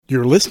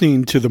You're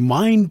listening to the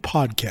Mind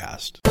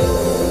Podcast.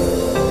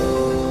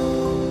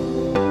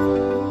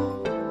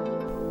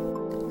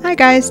 Hi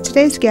guys,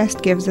 today's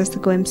guest gives us a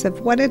glimpse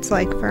of what it's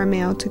like for a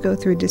male to go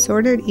through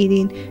disordered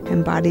eating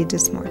and body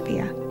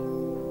dysmorphia.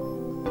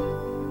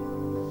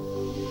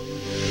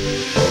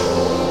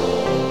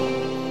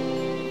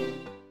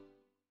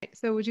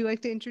 So would you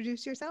like to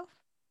introduce yourself?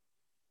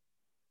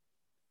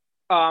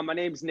 My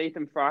name's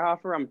Nathan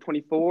Freihofer. I'm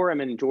 24. I'm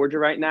in Georgia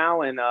right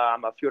now, and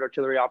I'm a field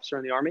artillery officer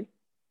in the Army.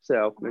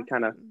 So it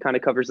kind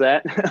of covers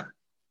that.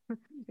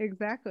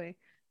 Exactly.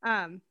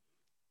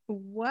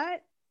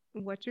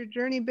 What's your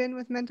journey been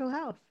with mental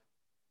health?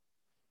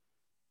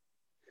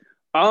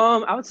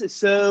 I would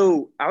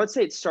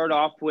say it started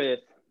off with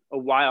a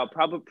while,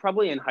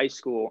 probably in high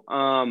school.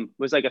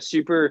 Was like a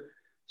super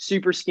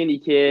skinny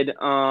kid.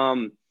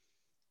 And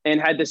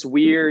had this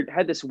weird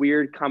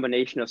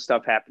combination of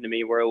stuff happen to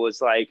me where it was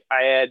like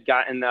I had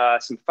gotten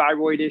some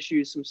thyroid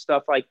issues, some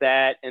stuff like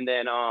that, and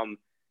then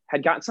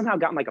had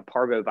gotten like a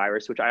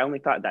parvovirus, which I only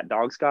thought that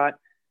dogs got.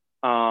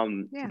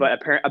 But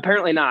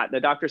apparently not. The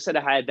doctor said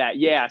I had that.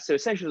 Yeah. So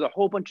essentially there's a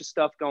whole bunch of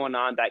stuff going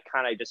on that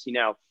kind of just,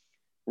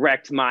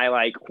 wrecked my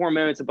like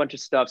hormones, a bunch of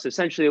stuff. So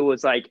essentially it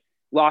was like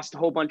lost a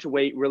whole bunch of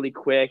weight really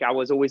quick. I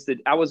was always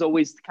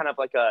kind of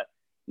like a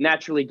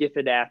naturally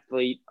gifted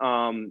athlete,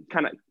 kind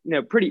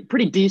of,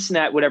 pretty decent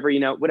at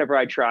whatever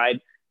I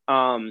tried.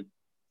 And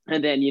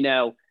then,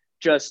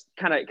 just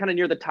kind of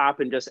near the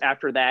top. And just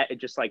after that, it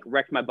just like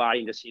wrecked my body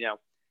and just,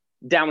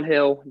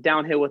 downhill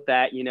with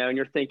that, and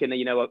you're thinking,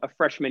 a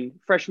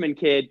freshman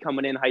kid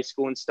coming in high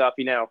school and stuff,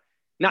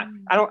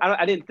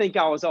 I didn't think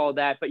I was all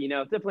that, but,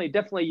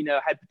 definitely,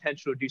 had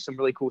potential to do some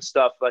really cool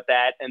stuff like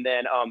that. And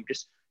then,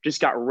 just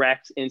got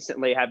wrecked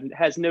instantly,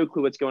 has no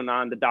clue what's going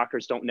on. The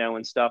doctors don't know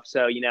and stuff.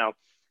 So,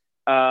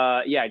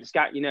 I just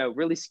got,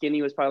 really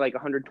skinny, was probably like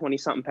 120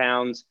 something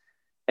pounds.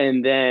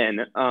 And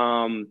then,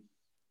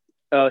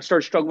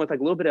 started struggling with like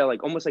a little bit of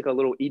like almost like a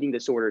little eating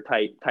disorder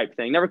type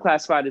thing. Never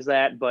classified as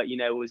that, but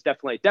it was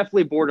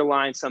definitely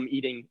borderline some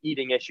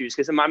eating issues.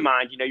 Because in my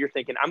mind, you're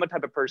thinking I'm a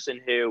type of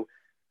person who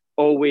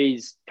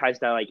always tries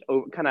to like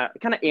kind of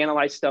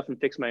analyze stuff and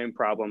fix my own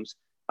problems.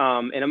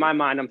 And in my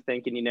mind, I'm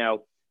thinking,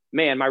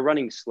 man, my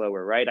running's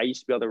slower, right? I used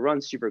to be able to run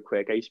super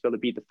quick. I used to be able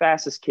to beat the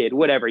fastest kid,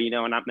 whatever,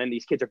 and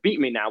these kids are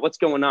beating me now. What's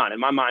going on? In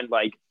my mind,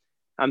 like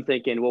I'm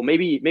thinking, well,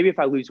 maybe if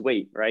I lose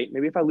weight, right?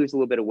 Maybe if I lose a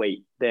little bit of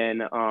weight,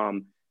 then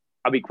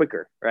I'll be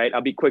quicker, right?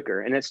 I'll be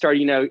quicker. And it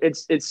started,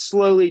 it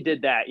slowly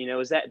did that, it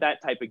was that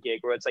type of gig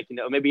where it's like,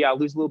 maybe I'll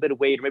lose a little bit of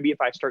weight, or maybe if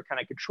I start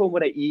kind of control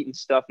what I eat and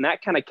stuff. And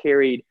that kind of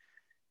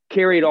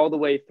carried all the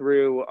way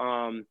through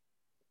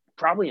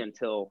probably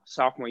until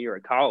sophomore year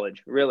of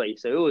college, really.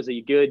 So it was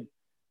a good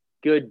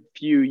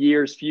few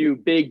years, few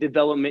big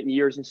development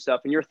years and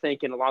stuff. And you're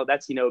thinking a lot of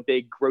that's, a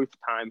big growth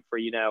time for,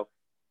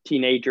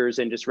 teenagers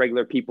and just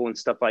regular people and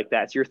stuff like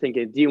that. So you're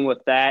thinking dealing with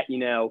that,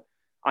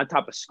 on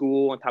top of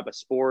school, on top of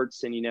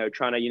sports, and,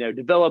 trying to,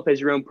 develop as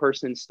your own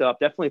person and stuff,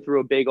 definitely threw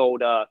a big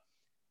old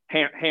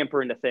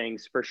hamper into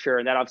things for sure.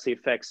 And that obviously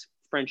affects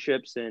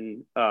friendships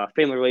and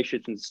family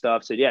relationships and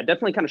stuff. So yeah,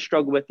 definitely kind of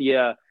struggled with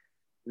the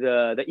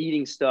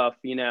eating stuff,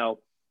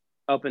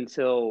 up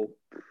until,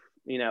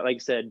 like I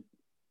said,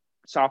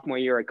 sophomore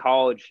year of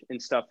college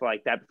and stuff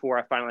like that, before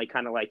I finally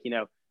kind of like,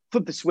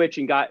 flipped the switch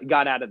and got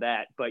out of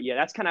that. But yeah,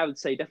 that's kind of, I would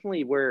say,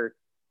 definitely where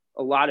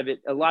a lot of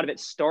it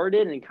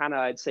started, and kind of,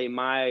 I'd say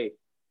my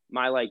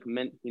like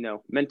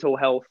mental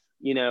health,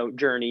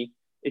 journey,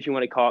 if you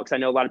want to call it. Cause I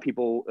know a lot of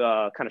people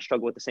kind of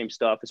struggle with the same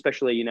stuff,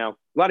 especially, a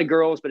lot of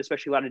girls, but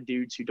especially a lot of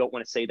dudes who don't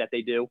want to say that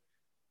they do,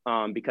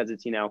 because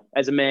it's,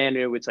 as a man,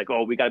 it's like,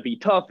 oh, we got to be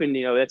tough. And,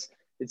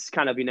 it's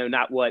kind of,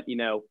 not what,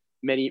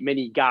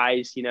 many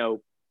guys,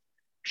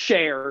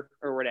 share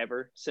or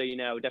whatever. So,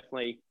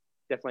 definitely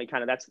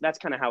kind of, that's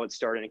kind of how it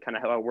started, and kind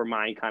of where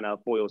mine kind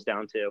of boils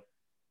down to.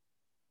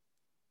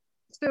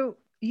 So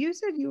you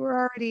said you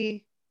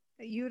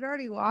had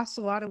already lost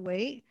a lot of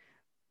weight.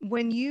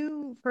 When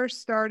you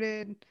first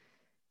started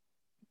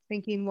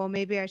thinking, well,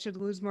 maybe I should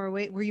lose more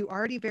weight, were you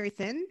already very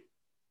thin?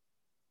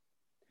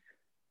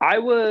 I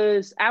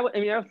was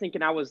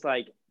thinking I was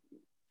like,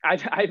 I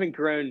haven't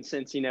grown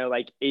since,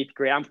 like 8th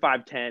grade. I'm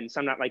 5'10", so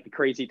I'm not like the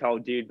crazy tall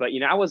dude, but,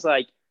 I was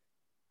like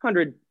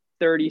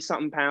 130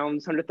 something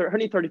pounds,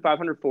 135,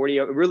 140,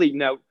 really,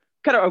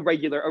 kind of a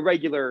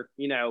regular,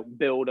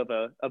 build of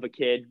a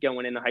kid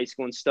going into high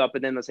school and stuff.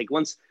 But then it's like,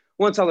 once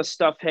all the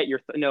stuff hit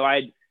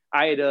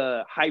I had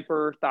a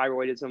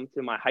hyperthyroidism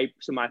to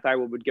so my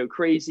thyroid would go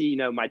crazy.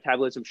 My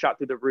metabolism shot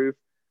through the roof,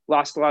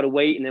 lost a lot of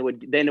weight. And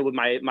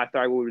my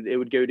thyroid, it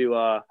would go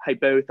to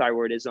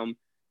hypothyroidism,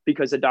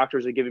 because the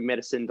doctors are giving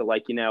medicine to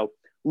like,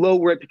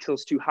 lower it because it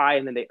was too high.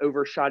 And then they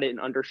overshot it and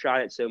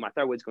undershot it. So my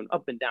thyroid's going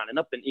up and down and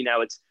up, and,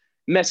 it's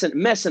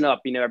messing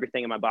up,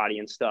 everything in my body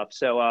and stuff.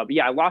 So, I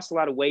lost a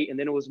lot of weight. And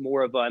then it was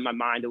more of in my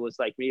mind, it was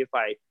like, maybe if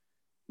I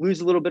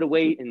lose a little bit of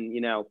weight and,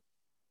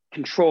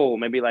 control,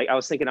 maybe like I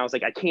was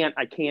like, I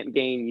can't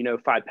gain,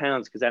 5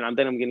 pounds, because then I'm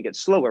going to get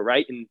slower.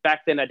 Right. And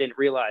back then I didn't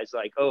realize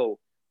like, oh,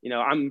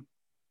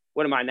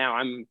 what am I now?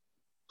 I'm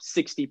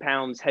 60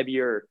 pounds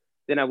heavier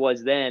than I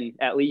was then,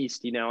 at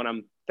least, and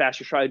I'm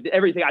faster stride.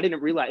 Everything, I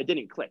didn't realize, it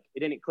didn't click. It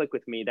didn't click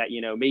with me that,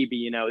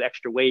 maybe, the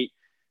extra weight,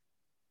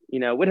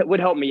 would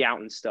help me out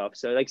and stuff.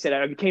 So like I said,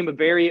 I became a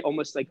very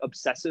almost like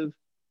obsessive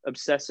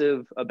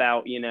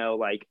about,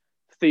 like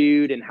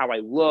food and how I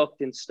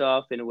looked and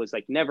stuff. And it was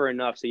like never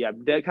enough. So yeah,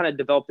 that kind of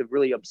developed a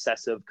really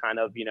obsessive kind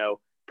of,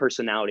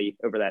 personality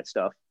over that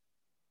stuff.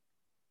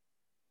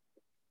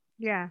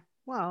 Yeah.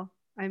 Well,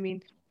 I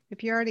mean,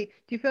 do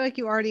you feel like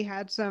you already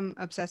had some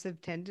obsessive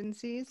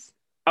tendencies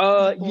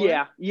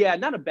before? Yeah,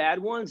 not a bad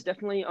ones.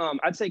 Definitely,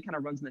 I'd say kind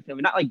of runs in the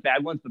family. Not like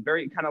bad ones, but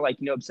very kind of like,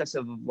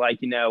 obsessive of like,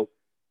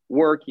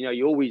 work,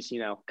 you always,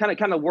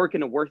 kind of work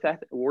in a work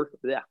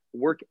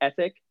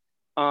ethic.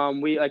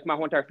 We like my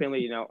whole entire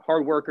family,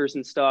 hard workers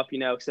and stuff,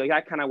 so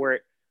that kind of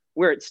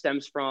where it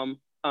stems from.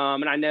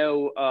 And I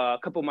know a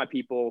couple of my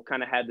people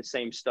kind of had the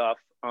same stuff.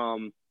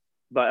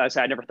 But as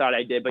I never thought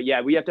I did. But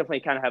yeah, we have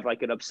definitely kind of have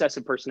like an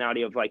obsessive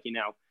personality of like,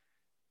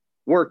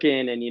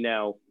 working and,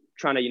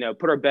 trying to,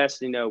 put our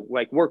best,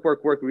 like work.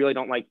 We really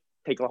don't like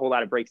take a whole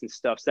lot of breaks and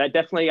stuff. So that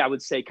definitely, I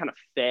would say, kind of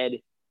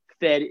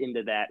fed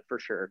into that for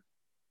sure.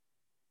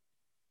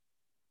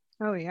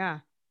 Oh yeah.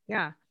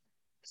 Yeah.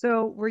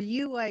 So were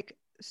you like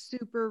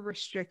super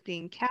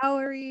restricting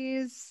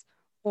calories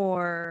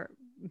or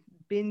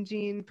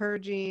binging,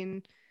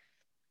 purging,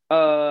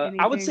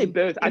 I would say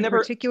anything both. in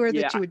particular that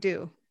Yeah, you would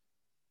do?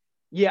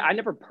 yeah, I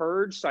never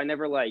purged, so I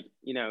never like,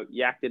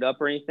 yacked it up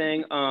or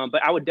anything.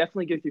 But I would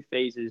definitely go through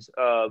phases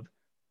of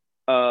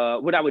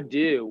what I would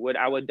do.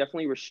 I would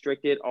definitely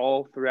restrict it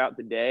all throughout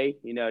the day.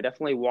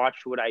 Definitely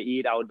watch what I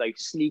eat. I would like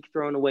sneak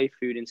throwing away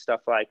food and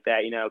stuff like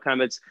that.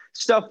 Kind of it's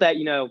stuff that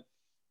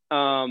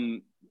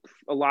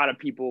a lot of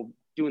people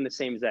doing the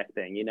same exact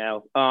thing.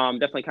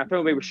 Definitely kind of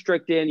throwing away,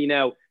 restricting.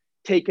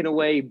 Taking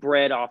away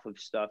bread off of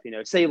stuff.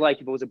 Say like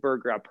if it was a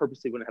burger, I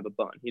purposely wouldn't have a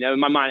bun. In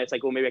my mind, it's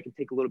like, well, maybe I can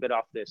take a little bit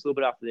off this, a little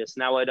bit off of this,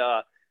 and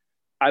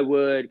I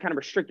would kind of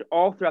restrict it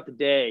all throughout the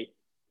day,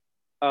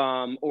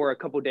 or a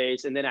couple of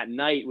days, and then at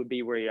night would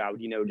be where I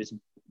would, just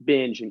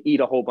binge and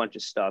eat a whole bunch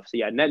of stuff. So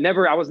yeah, I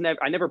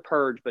never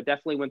purged, but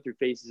definitely went through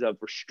phases of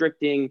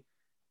restricting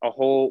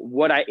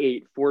what I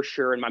ate for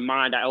sure. In my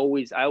mind, I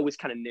always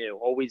kind of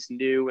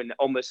knew, and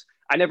almost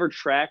I never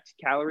tracked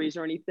calories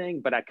or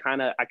anything, but I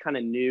kind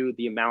of knew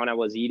the amount I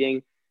was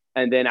eating,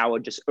 and then I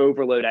would just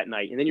overload at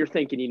night. And then you're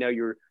thinking,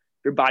 your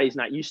body's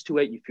not used to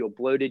it. You feel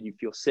bloated, you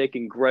feel sick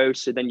and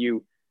gross, so then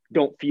you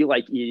don't feel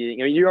like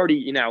eating. I mean, you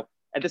already,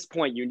 at this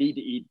point you need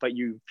to eat, but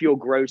you feel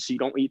gross, so you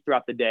don't eat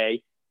throughout the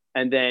day.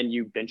 And then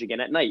you binge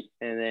again at night,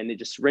 and then it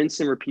just rinse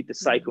and repeat the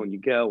cycle, and you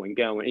go and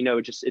go, and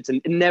it's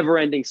a never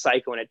ending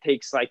cycle, and it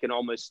takes like an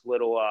almost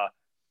little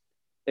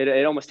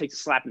it almost takes a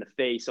slap in the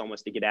face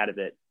almost to get out of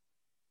it.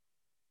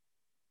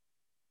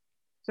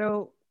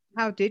 So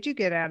how did you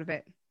get out of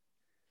it?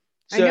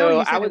 I know So you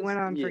I said it would, went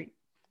on yeah, for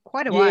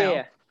quite a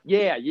while.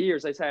 yeah,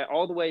 years. I said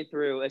all the way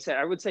through. I said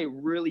I would say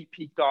really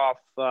peaked off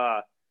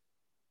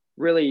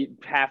really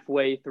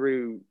halfway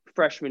through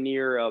freshman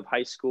year of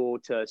high school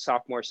to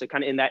sophomore. So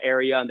kind of in that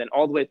area. And then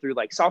all the way through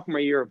like sophomore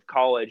year of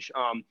college.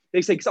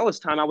 They say, cause all this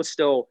time I was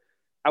still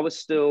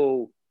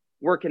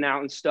working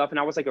out and stuff. And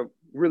I was like a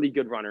really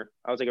good runner.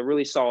 I was like a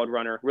really solid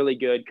runner, really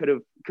good. Could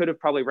have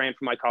probably ran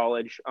for my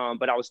college.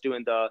 But I was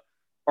doing the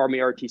Army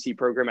RTC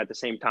program at the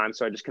same time.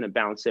 So I just couldn't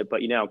balance it,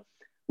 but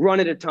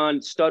running a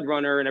ton, stud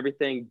runner and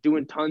everything,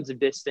 doing tons of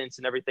distance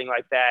and everything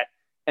like that.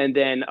 And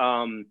then,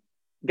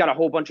 got a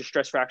whole bunch of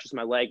stress fractures in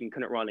my leg and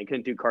couldn't run and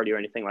couldn't do cardio or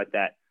anything like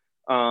that.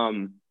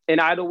 And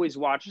I'd always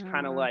watched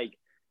kind of like,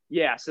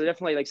 yeah, so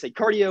definitely like say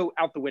cardio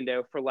out the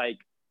window for like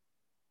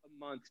a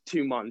month,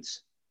 2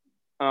 months.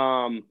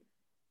 Am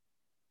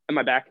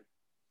I back?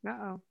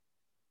 Uh-oh.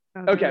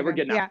 Okay, we're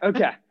good now. Yeah.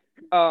 Okay.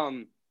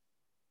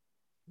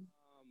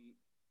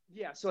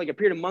 Yeah, so like a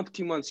period of month,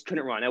 2 months,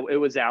 couldn't run. It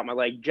was out. My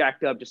leg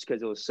jacked up just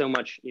because it was so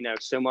much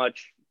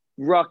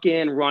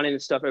rucking, running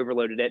and stuff,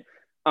 overloaded it.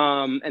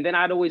 And then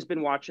I'd always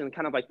been watching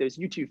kind of like those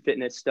YouTube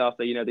fitness stuff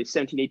that, these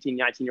 17, 18,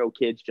 19-year-old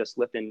kids just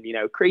lifting,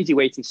 crazy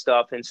weights and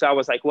stuff. And so I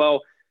was like,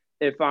 well,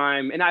 and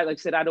I, like I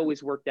said, I'd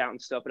always worked out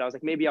and stuff, but I was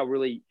like, maybe I'll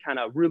really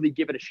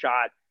give it a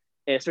shot,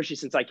 especially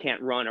since I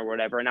can't run or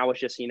whatever. And I was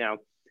just, I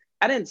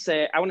wouldn't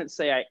say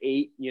I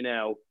ate,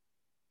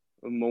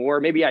 more.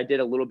 Maybe I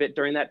did a little bit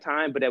during that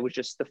time, but it was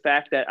just the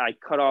fact that I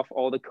cut off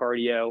all the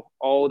cardio,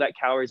 all that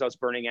calories I was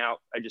burning out.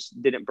 I just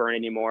didn't burn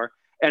anymore.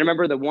 And I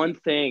remember the one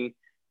thing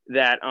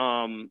that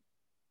kind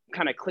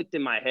of clicked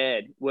in my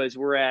head was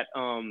we're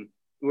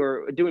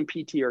doing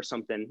PT or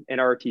something in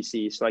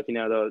RTC. So like,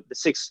 the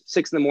six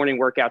in the morning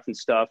workouts and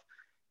stuff.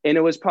 And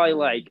it was probably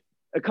like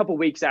a couple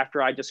weeks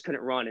after I just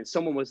couldn't run. And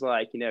someone was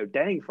like,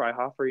 dang,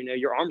 Freihofer,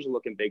 your arms are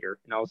looking bigger.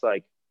 And I was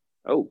like,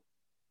 oh,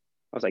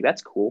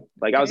 that's cool.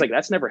 Like, I was like,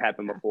 that's never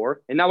happened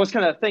before. And that was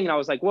kind of the thing. And I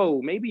was like,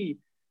 whoa, maybe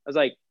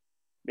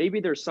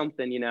there's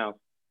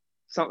something,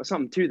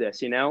 something to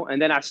this,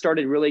 And then I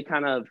started really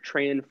kind of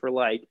training for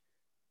like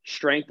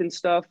strength and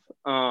stuff.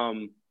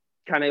 Kind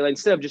of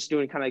instead of just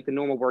doing kind of like the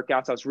normal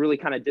workouts, I was really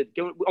kind of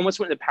almost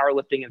went into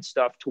powerlifting and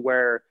stuff to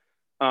where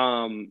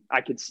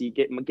I could see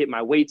get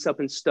my weights up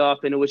and stuff.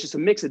 And it was just a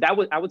mix of that.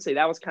 I would say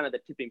that was kind of the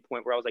tipping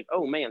point where I was like,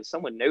 oh man,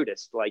 someone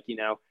noticed, like, you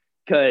know,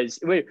 because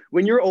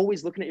when you're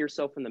always looking at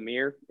yourself in the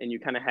mirror and you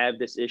kind of have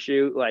this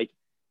issue, like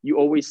you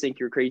always think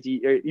you're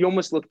crazy. Or you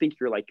almost think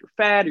you're like, you're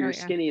fat or you're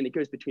skinny, and it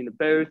goes between the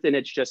both. And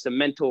it's just a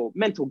mental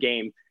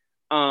game.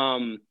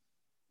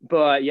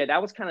 But yeah,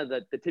 that was kind of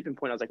the tipping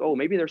point. I was like, oh,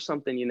 maybe there's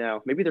something, you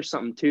know, maybe there's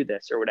something to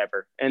this or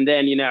whatever. And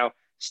then, you know,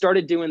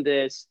 started doing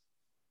this.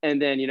 And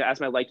then, you know,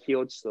 as my leg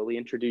healed, slowly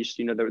introduced,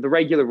 you know, the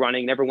regular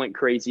running, never went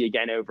crazy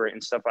again over it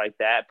and stuff like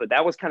that. But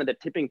that was kind of the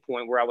tipping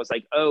point where I was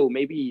like, oh,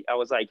 maybe I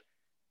was like,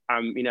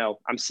 you know,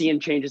 I'm seeing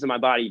changes in my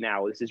body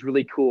now. This is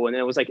really cool. And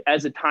then it was like,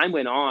 as the time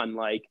went on,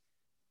 like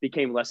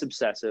became less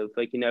obsessive,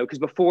 like, you know, because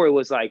before it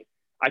was like,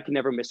 I could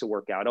never miss a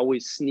workout,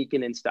 always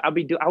sneaking and stuff. I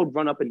would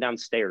run up and down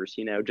stairs,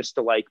 you know, just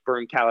to like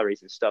burn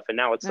calories and stuff. And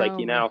now it's like,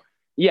 you know,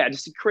 yeah,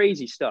 just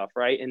crazy stuff.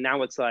 Right. And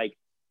now it's like,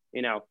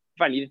 you know,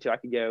 if I needed to, I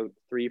could go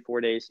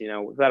 3-4 days, you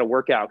know, without a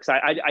workout. Cause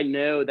I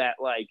know that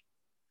like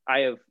I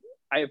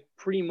have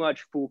pretty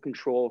much full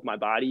control of my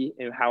body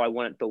and how I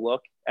want it to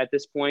look at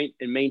this point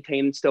and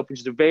maintain stuff, which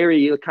is a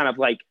very kind of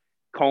like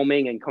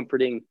calming and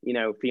comforting, you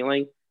know,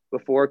 feeling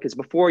before. Cause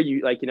before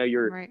you like, you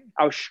know,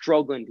 I was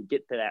struggling to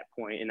get to that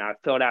point and I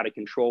felt out of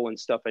control and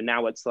stuff. And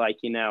now it's like,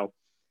 you know,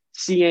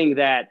 seeing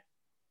that,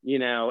 you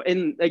know,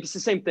 and like it's the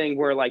same thing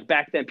where like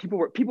back then people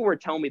were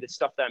telling me the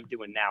stuff that I'm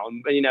doing now.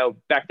 And, you know,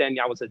 back then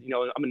I was, you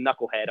know, I'm a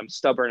knucklehead, I'm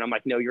stubborn. I'm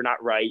like, no, you're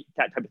not right.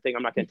 That type of thing.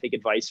 I'm not going to take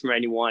advice from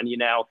anyone, you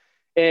know?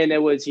 And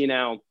it was, you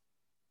know,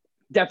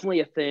 definitely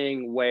a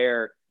thing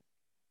where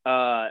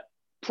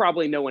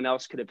probably no one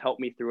else could have helped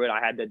me through it.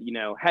 I had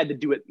to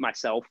do it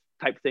myself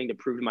type thing to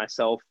prove to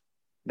myself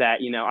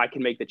that, you know, I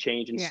can make the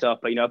change and stuff.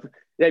 But, you know,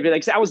 they'd be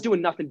like, I was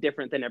doing nothing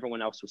different than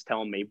everyone else was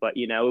telling me, but,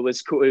 you know, it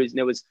was cool.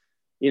 It was,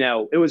 you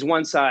know, it was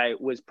once I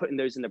was putting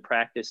those into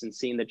practice and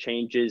seeing the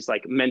changes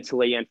like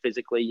mentally and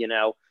physically, you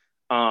know,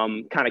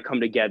 kind of come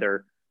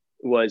together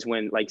was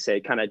when, like I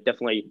said, kind of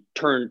definitely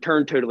turned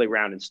totally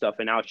around and stuff.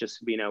 And now it's just,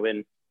 you know,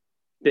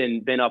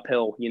 been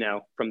uphill, you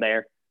know, from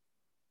there.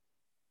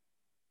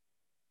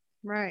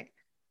 Right.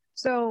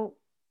 So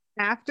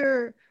how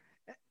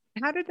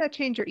did that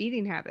change your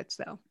eating habits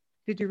though?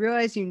 Did you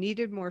realize you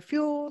needed more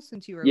fuel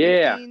since you were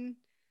lifting?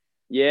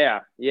 Yeah.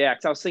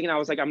 Cause I was thinking, I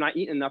was like, I'm not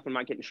eating enough. I'm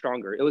not getting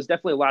stronger. It was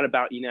definitely a lot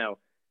about, you know,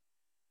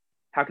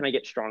 how can I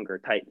get stronger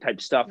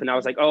type stuff. And I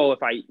was like, oh,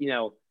 if I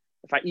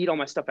eat all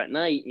my stuff at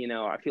night, you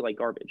know, I feel like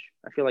garbage.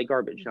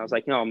 And I was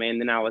like, oh man,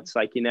 then now it's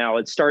like, you know,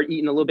 let's start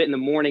eating a little bit in the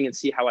morning and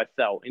see how I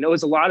felt. You know, it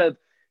was a lot of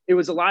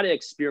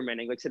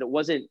experimenting. Like I said, it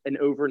wasn't an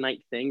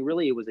overnight thing,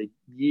 really. It was a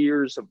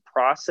years of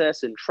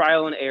process and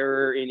trial and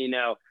error. And, you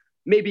know,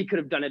 maybe could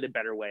have done it a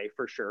better way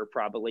for sure,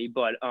 probably.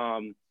 But,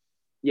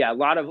 yeah, a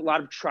lot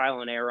of trial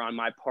and error on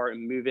my part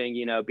and moving,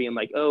 you know, being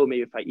like, oh,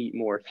 maybe if I eat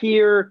more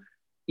here,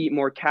 eat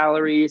more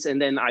calories,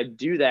 and then I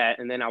do that,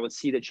 and then I would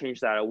see the change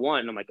that I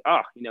want. And I'm like,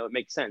 oh, you know, it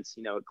makes sense.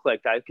 You know, it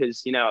clicked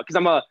because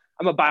I'm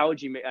a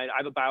biology, I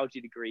have a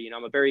biology degree, you know,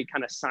 I'm a very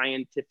kind of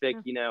scientific,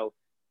 you know,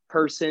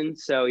 person.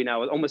 So, you know, I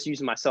was almost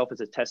using myself as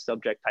a test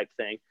subject type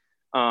thing.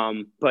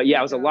 But yeah,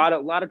 it was a lot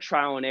of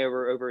trial and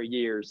error over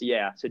years.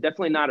 Yeah. So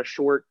definitely not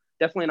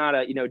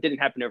you know, it didn't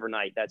happen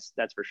overnight.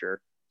 That's for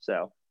sure.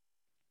 So.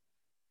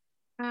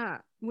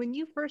 When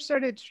you first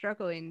started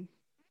struggling,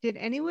 did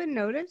anyone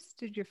notice?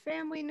 Did your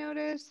family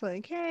notice?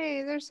 Like,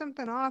 hey, there's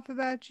something off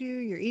about you.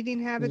 Your eating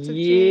habits have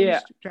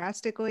changed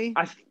drastically.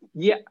 I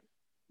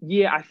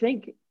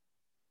think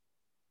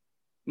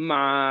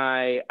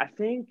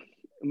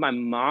my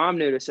mom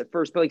noticed at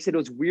first, but like I said, it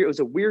was weird. It was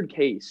a weird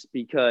case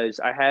because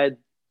I had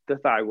the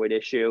thyroid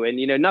issue, and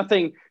you know,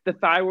 the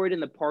thyroid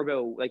and the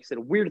parvo, like I said,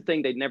 a weird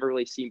thing they'd never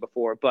really seen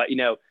before. But you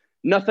know,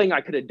 nothing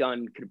I could have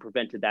done could have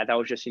prevented that. That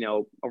was just, you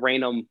know, a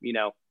random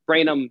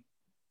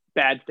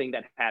bad thing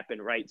that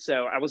happened, right?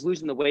 So I was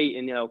losing the weight,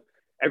 and you know,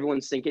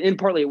 everyone's thinking, and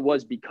partly it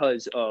was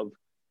because of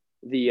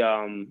the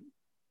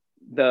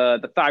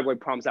thyroid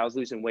problems. I was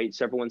losing weight,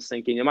 so everyone's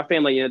thinking, and my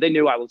family, you know, they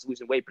knew I was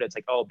losing weight, but it's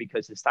like, oh,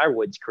 because his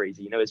thyroid's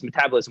crazy, you know, his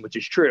metabolism, which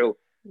is true.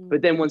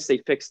 But then once they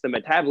fixed the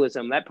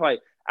metabolism,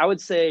 I would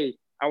say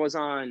I was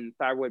on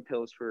thyroid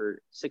pills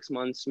for 6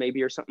 months,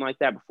 maybe, or something like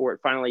that, before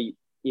it finally,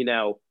 you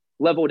know,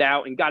 leveled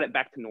out and got it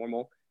back to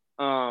normal.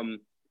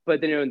 But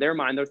then, you know, in their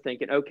mind, they're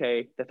thinking,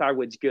 okay, the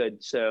thyroid's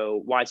good,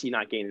 so why is he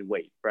not gaining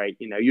weight, right?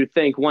 You know, you'd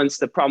think once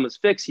the problem was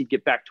fixed, he'd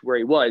get back to where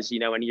he was, you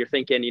know, and you're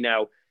thinking, you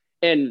know,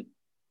 and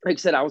like I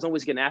said, I was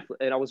always a good athlete,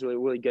 and I was a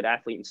really good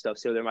athlete and stuff.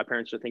 So then my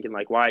parents were thinking,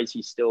 like, why is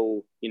he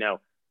still, you know,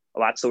 a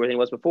lot slower than he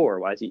was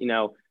before? Why is he, you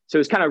know? So it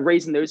was kind of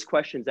raising those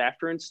questions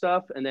after and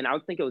stuff. And then I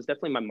would think it was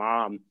definitely my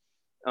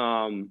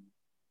mom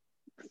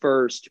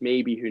first,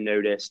 maybe, who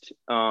noticed.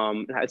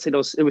 I'd say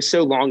it was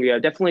so long ago.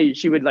 Definitely,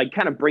 she would like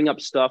kind of bring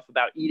up stuff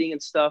about eating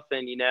and stuff,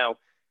 and you know,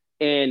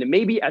 and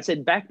maybe I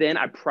said back then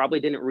I probably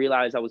didn't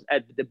realize I was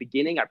at the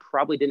beginning. I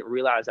probably didn't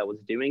realize I was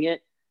doing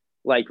it,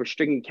 like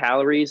restricting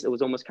calories. It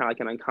was almost kind of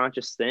like an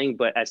unconscious thing.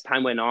 But as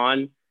time went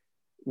on,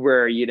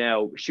 where,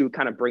 she would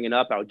kind of bring it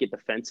up, I would get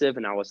defensive,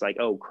 and I was like,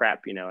 oh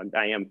crap, and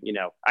I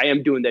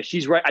am doing this.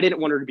 She's right. I didn't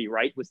want her to be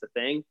right was the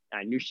thing.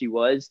 I knew she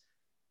was,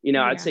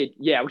 I'd say,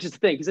 yeah, which is the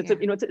thing. Cause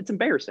it's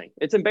embarrassing.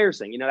 It's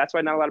embarrassing. That's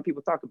why not a lot of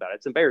people talk about it.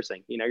 It's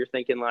embarrassing. You're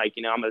thinking like,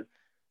 I'm a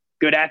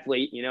good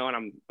athlete, and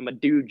I'm a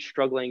dude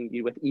struggling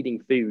with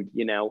eating food.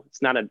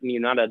 It's not a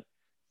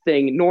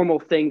normal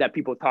thing that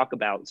people talk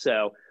about.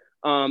 So,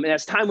 and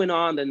as time went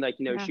on, then like,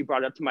 she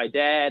brought it up to my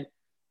dad,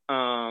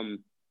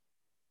 who,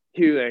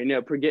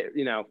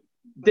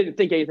 didn't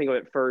think anything of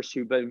it at first,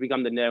 who but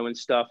become to know and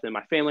stuff. And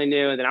my family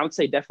knew. And then I would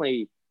say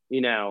definitely,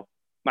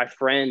 my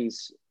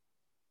friends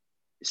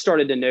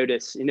started to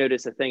notice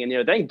a thing.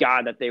 And, thank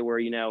God that they were,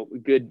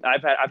 good.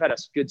 I've had a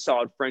good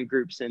solid friend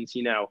group since,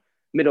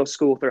 middle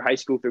school through high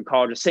school through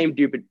college, the same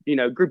group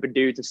of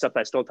dudes and stuff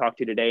that I still talk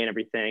to today and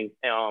everything.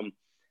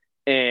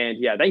 And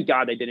yeah, thank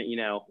God they didn't,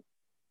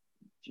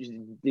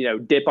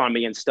 dip on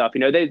me and stuff.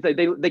 They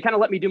kind of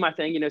let me do my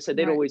thing, said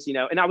they'd always,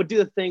 and I would do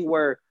the thing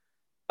where,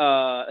 like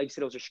I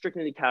said, it was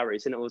restricting the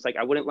calories, and it was like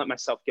I wouldn't let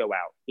myself go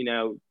out,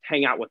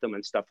 hang out with them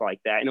and stuff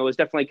like that. And it was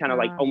definitely kind of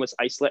like almost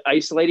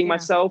isolating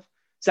myself.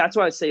 So that's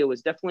why I say it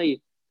was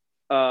definitely,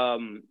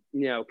 kind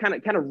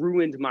of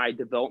ruined my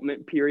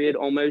development period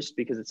almost,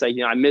 because it's like,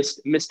 I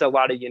missed a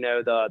lot of,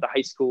 the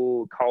high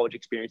school, college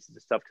experiences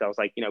and stuff, because I was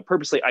like,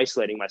 purposely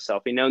isolating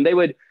myself, and they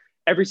would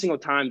every single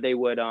time they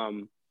would,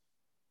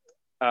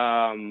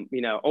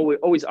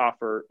 always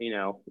offer,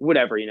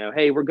 whatever,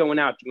 hey, we're going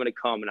out, do you want to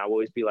come? And I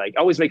always be like, I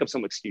always make up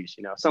some excuse,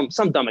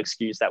 some dumb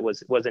excuse that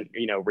wasn't,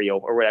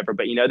 real or whatever.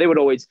 But, they would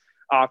always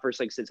offer,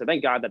 like I said, so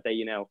thank God that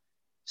they,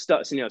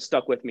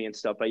 stuck with me and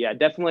stuff. But yeah,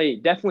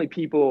 definitely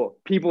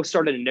people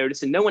started to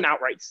notice, and no one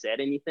outright said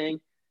anything.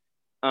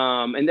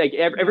 And like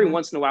every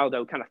once in a while,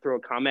 they'll kind of throw a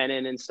comment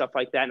in and stuff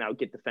like that, and I would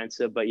get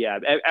defensive. But yeah,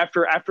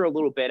 after a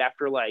little bit,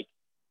 after like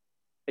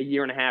a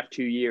year and a half,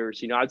 2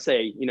 years, I'd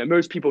say,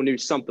 most people knew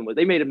something was,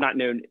 they may have not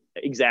known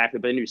exactly,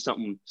 but they knew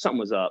something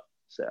was up.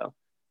 So.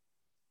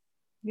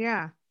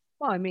 Yeah.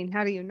 Well, I mean,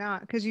 how do you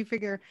not? Because you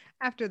figure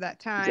after that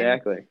time,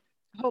 exactly,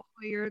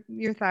 hopefully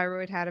your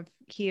thyroid had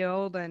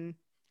healed, and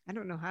I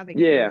don't know how they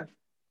get rid of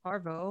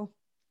parvo.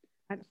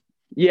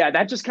 Yeah,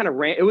 that just kind of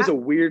ran. It was a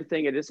weird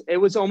thing. It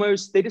was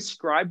almost, they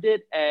described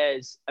it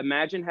as,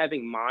 imagine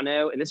having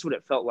mono, and this is what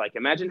it felt like.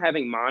 Imagine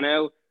having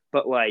mono,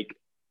 but like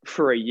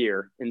for a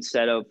year,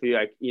 instead of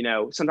like,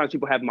 sometimes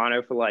people have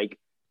mono for like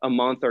a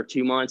month or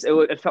 2 months.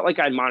 It felt like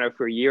I had mono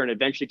for a year, and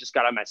eventually just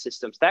got out of my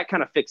system. So that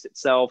kind of fixed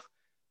itself.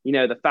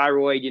 The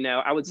thyroid,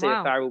 I would say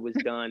the thyroid was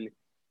done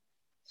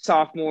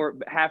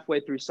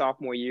halfway through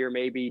sophomore year,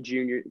 maybe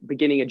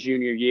beginning of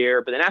junior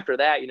year. But then after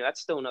that,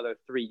 that's still another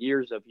 3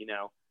 years of,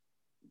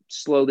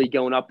 slowly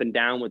going up and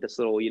down with this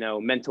little,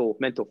 mental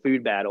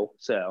food battle.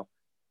 So.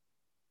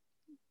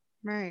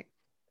 Right.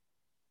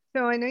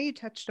 So I know you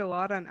touched a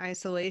lot on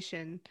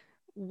isolation.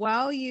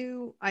 While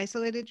you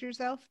isolated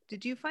yourself,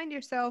 did you find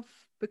yourself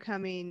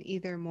becoming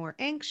either more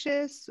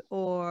anxious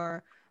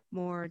or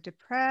more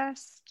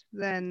depressed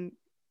than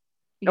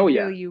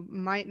you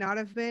might not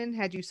have been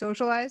had you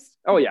socialized?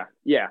 Oh yeah,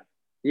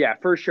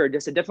 for sure.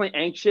 Just definitely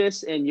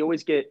anxious, and you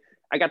always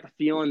I got the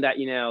feeling that,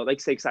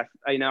 like say, 'cause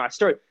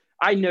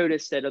I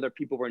noticed that other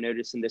people were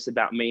noticing this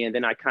about me, and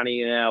then I kind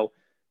of,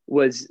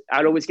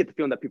 I'd always get the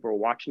feeling that people were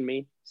watching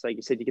me. So like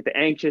you said, you get the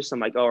anxious. I'm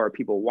like, oh, are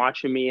people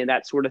watching me, and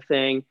that sort of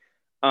thing.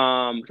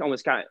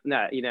 Almost kind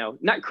of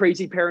not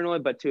crazy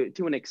paranoid, but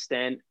to an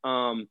extent.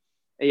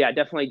 Yeah, I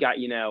definitely got,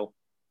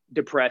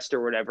 depressed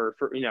or whatever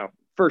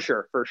for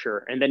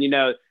sure. And then,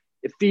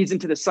 it feeds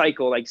into the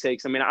cycle, like say,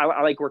 'cause I mean,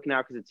 I like working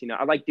out because it's,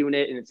 I like doing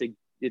it, and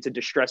it's a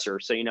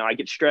distressor. So, I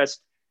get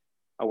stressed,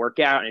 I work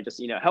out, and it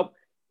just,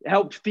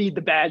 helped feed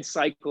the bad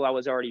cycle I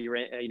was already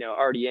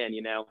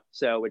in,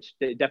 so, which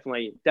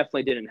definitely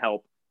didn't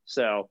help.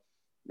 So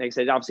like I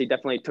said, obviously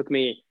definitely took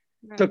me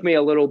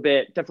a little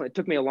bit, definitely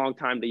took me a long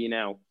time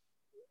to,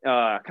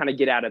 kind of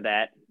get out of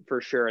that for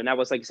sure. And that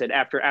was, like I said,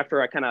 after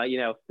I kind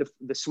of,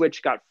 the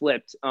switch got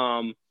flipped.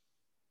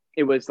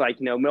 It was like,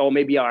 well,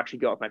 maybe I'll actually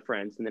go out with my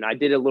friends. And then I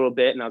did a little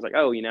bit, and I was like,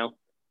 oh,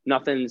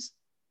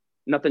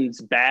 nothing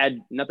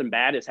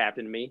bad has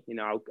happened to me.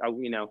 I'll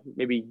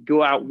maybe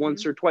go out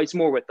once or twice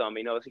more with them,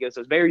 because it's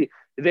a very,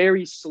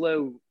 very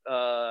slow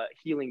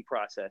healing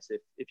process,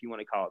 if you want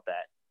to call it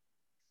that.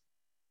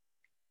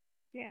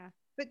 Yeah.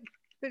 But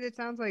it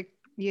sounds like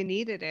you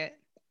needed it,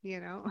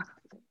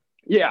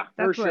 Yeah,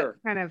 that's for sure.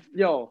 Kind of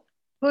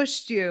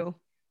pushed you.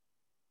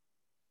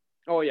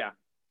 Oh yeah.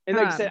 And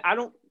like I said,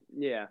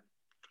 yeah.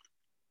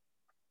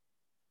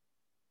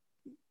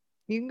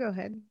 You can go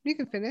ahead. You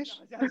can finish.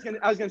 I was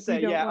gonna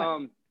say, yeah.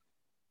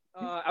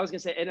 I was gonna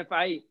say, and if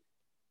I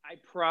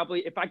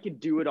could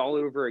do it all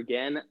over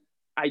again,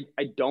 I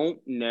don't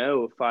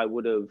know if I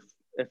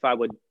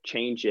would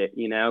change it,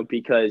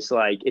 because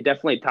like it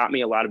definitely taught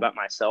me a lot about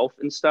myself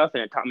and stuff,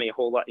 and it taught me a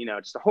whole lot,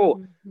 just a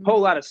whole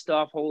lot of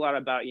stuff, whole lot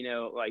about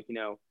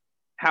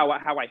how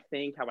I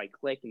think, how I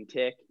click and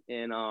tick,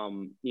 and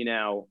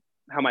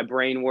how my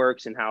brain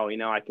works, and how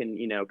I can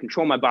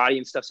control my body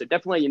and stuff. So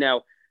definitely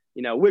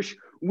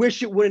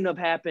wish it wouldn't have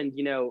happened,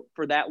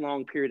 for that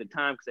long period of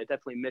time, because I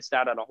definitely missed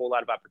out on a whole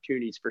lot of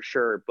opportunities for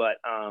sure. But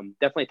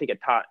definitely think it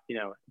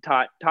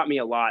taught me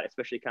a lot,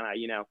 especially kind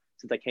of,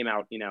 since I came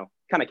out,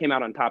 kind of came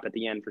out on top at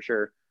the end for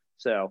sure.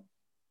 So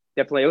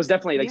definitely, it was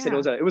definitely, like I said,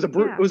 it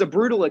was a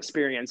brutal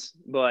experience,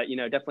 but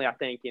definitely, I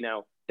think,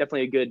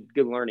 definitely a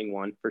good learning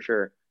one for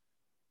sure.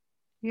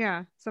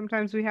 Yeah.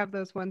 Sometimes we have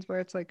those ones where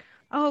it's like,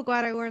 oh,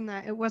 glad I learned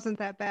that. It wasn't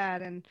that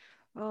bad. And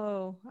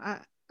I'm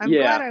glad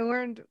Yeah. I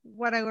learned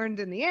what I learned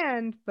in the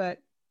end,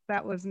 but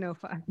that was no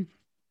fun.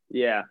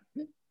 Yeah.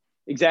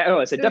 Exactly. Oh,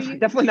 I said So you,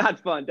 definitely not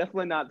fun.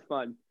 Definitely not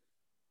fun.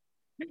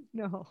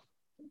 no.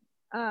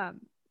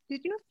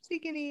 Did you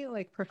seek any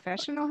like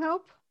professional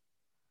help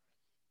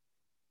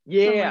from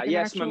Yeah. like an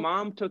Yes. My actual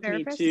mom took me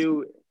therapist?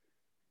 to,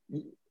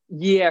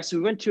 yeah. So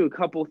we went to a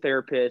couple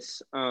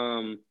therapists,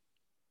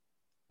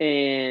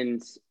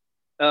 and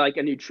like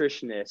a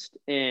nutritionist,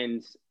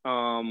 and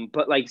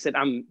but like I said,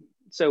 I'm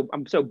so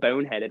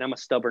boneheaded. I'm a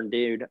stubborn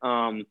dude.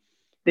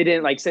 They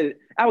didn't, like said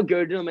I would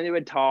go to them and they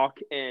would talk,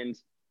 and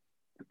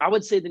I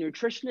would say the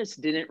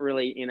nutritionist didn't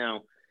really,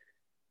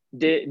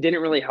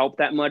 didn't really help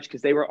that much,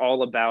 because they were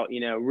all about,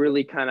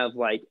 really kind of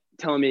like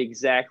telling me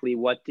exactly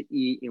what to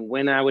eat and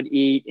when I would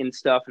eat and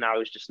stuff. And I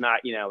was just not,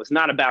 it was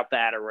not about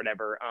that or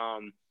whatever.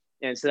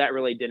 And so that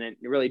really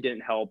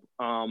didn't help.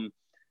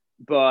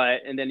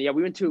 But, and then, yeah,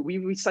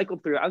 we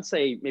cycled through, I'd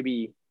say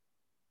maybe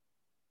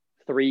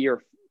three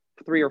or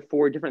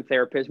four different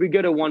therapists. We'd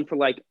go to one for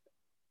like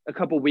a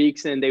couple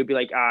weeks, and they would be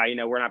like,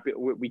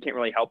 we can't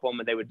really help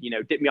them. And they would,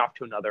 dip me off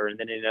to another, and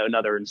then,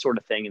 another, and sort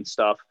of thing and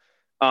stuff.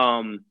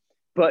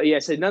 But yeah,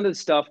 so none of the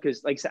stuff,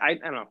 because like I said, I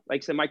don't know,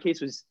 like I said, my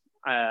case was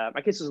a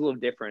little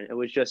different. It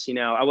was just,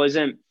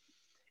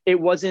 it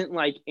wasn't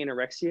like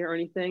anorexia or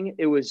anything.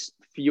 It was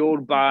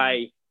fueled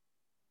by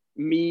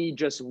me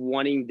just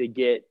wanting to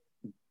get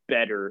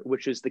better,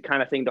 which is the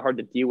kind of thing hard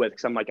to deal with,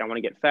 because I'm like, I want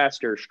to get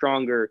faster,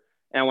 stronger,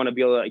 and I want to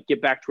be able to like,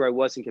 get back to where I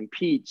was and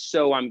compete.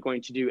 So I'm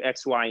going to do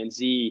X, Y, and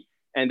Z.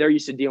 And they're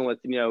used to dealing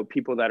with,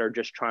 people that are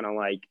just trying to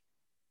like,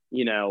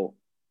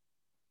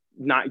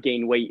 not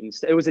gain weight. And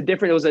it was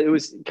it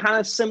was kind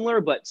of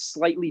similar, but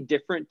slightly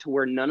different, to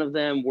where none of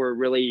them were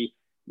really,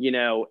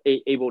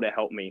 able to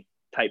help me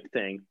type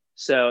thing.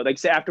 So like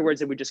say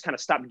afterwards, we just kind of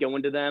stopped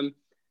going to them.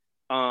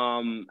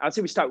 I'd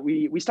say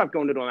we stopped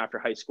going to them after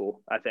high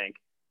school, I think.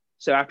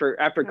 So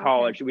after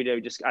college, I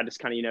just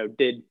kind of,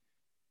 did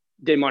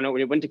my own,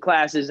 we went to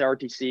classes,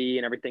 RTC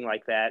and everything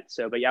like that.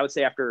 So, but yeah, I would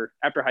say after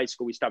high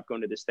school, we stopped going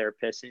to this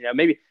therapist, and,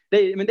 maybe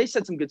they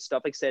said some good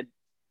stuff. Like I said,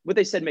 what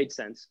they said made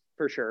sense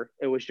for sure.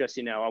 It was just,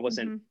 I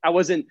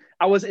wasn't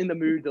in the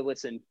mood to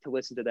listen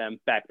to them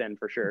back then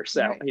for sure.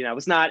 So, Right. I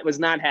was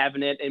not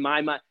having it in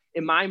my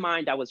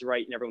mind. I was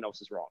right and everyone else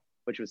was wrong,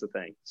 which was the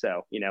thing.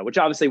 So, which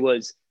obviously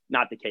was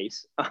not the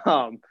case.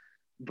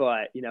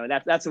 But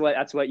that's what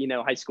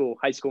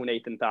high school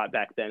Nathan thought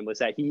back then, was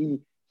that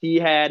he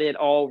had it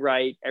all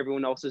right,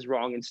 everyone else is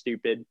wrong and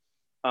stupid.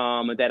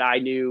 That I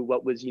knew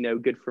what was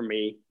good for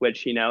me,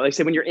 which like I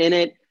said, when you're in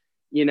it,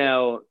 you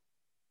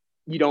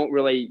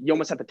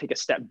almost have to take a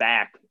step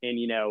back and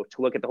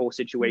to look at the whole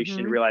situation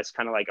and realize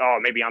kind of like, oh,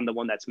 maybe I'm the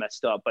one that's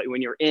messed up. But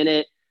when you're in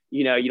it,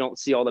 you don't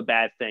see all the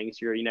bad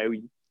things. You're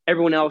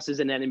everyone else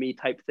is an enemy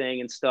type thing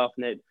and stuff,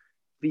 and it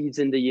feeds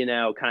into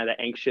kind of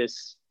the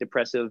anxious,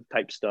 depressive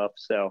type stuff.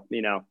 So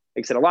like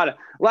I said, a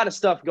lot of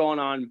stuff going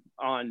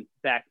on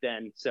back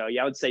then. So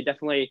yeah, I would say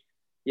definitely,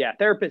 yeah,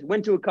 therapist,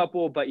 went to a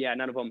couple, but yeah,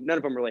 none of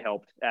them really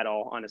helped at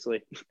all,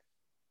 honestly.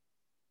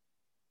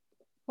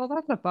 Well,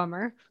 that's a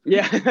bummer.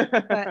 Yeah.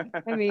 But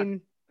I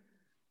mean,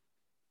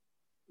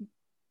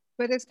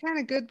 but it's kind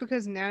of good,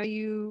 because now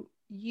you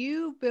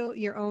built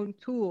your own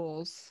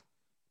tools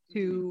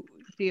to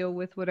deal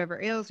with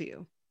whatever ails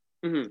you.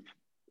 Mm-hmm.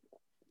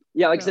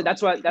 Yeah, like I said,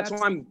 So that's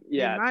why I'm, in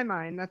yeah, my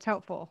mind, that's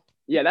helpful.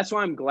 yeah, that's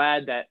why I'm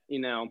glad that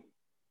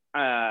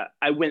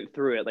I went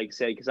through it, like I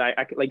said, because I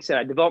like I said,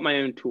 I developed my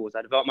own tools,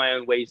 I developed my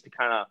own ways to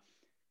kind of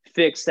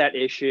fix that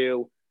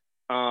issue,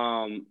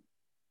 and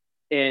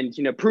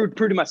prove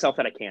to myself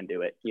that I can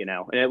do it,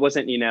 and it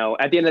wasn't,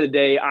 at the end of the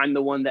day, I'm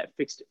the one that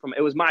fixed it.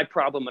 It was my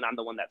problem, and I'm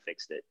the one that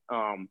fixed it,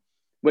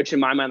 which in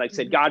my mind, like I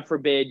said, God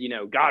forbid,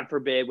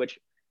 which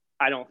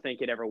I don't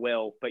think it ever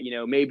will, but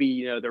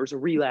maybe there was a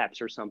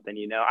relapse or something.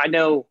 I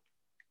know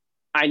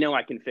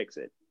I can fix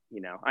it.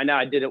 I know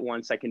I did it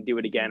once, I can do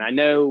it again. I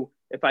know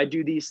if I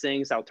do these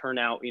things, I'll turn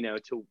out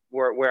to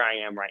where I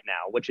am right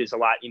now, which is a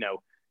lot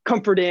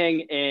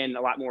comforting and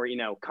a lot more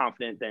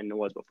confident than it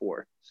was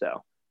before.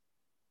 So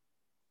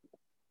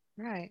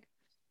Right.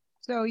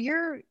 So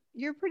you're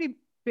pretty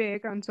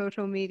big on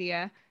social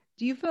media.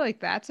 Do you feel like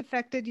that's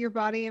affected your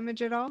body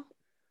image at all?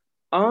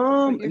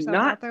 Put yourself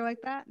not out there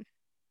like that?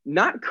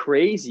 not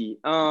crazy.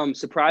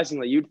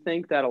 Surprisingly, you'd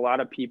think that a lot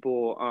of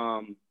people,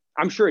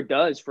 I'm sure it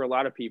does for a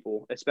lot of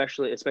people,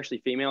 especially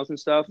females and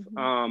stuff.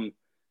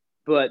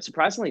 But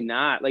surprisingly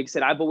not. Like I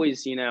said, I've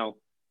always,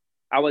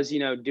 I was,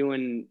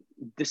 doing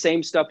the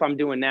same stuff I'm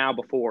doing now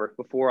before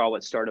all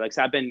it started. Like,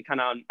 so I've been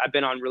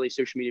on really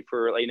social media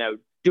for,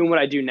 doing what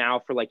I do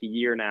now for like a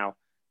year now.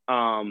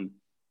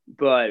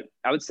 But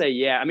I would say,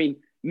 yeah, I mean,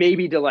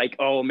 maybe to like,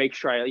 oh, make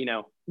sure I,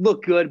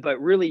 look good,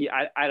 but really,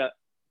 I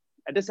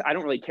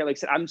don't really care. Like I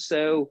said,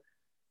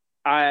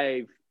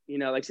 like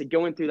I said,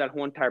 going through that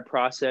whole entire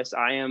process,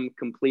 I am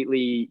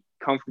completely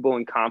comfortable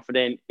and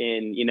confident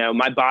in,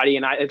 my body.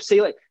 And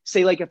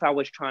say like if I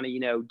was trying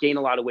to, gain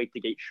a lot of weight to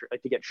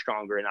get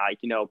stronger, and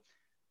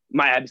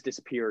my abs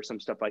disappear or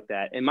some stuff like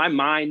that. In my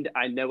mind,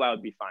 I know I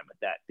would be fine with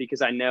that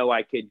because I know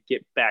I could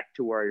get back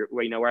to where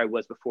I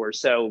was before.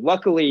 So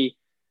luckily,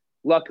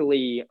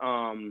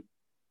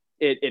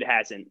 it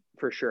hasn't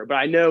for sure, but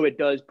I know it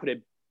does put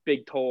a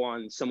big toll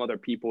on some other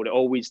people to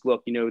always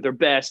look, their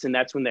best. And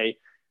that's when they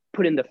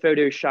put in the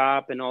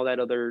Photoshop and all that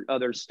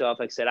other stuff.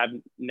 Like I said, I've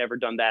never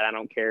done that. I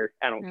don't care.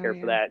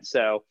 For that.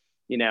 So,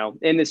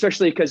 and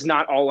especially because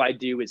not all I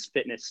do is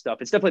fitness stuff.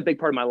 It's definitely a big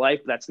part of my life,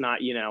 but that's not,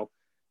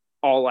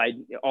 all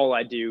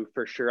I do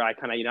for sure. I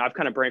kind of, I've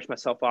kind of branched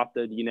myself off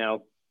to,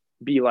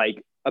 be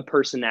like a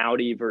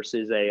personality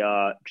versus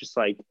a, just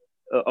like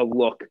a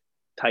look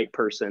type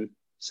person.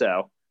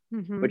 So,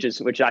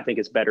 which I think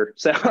is better.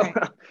 So,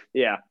 right.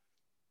 Yeah.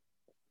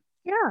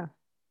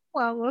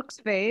 Well, looks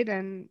fade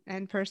and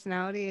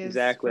personality is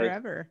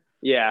forever.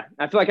 Yeah.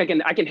 I feel like I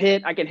can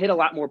hit a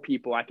lot more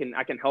people. I can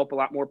help a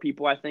lot more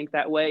people, I think,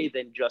 that way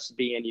than just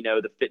being,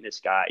 the fitness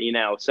guy,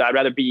 so I'd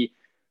rather be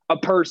a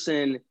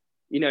person,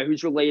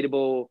 who's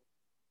relatable,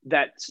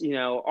 that's,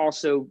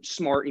 also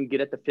smart and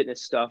good at the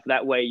fitness stuff.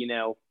 That way,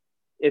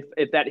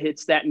 if that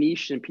hits that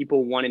niche and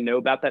people want to know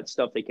about that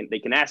stuff, they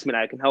can ask me and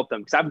I can help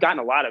them. Cause I've gotten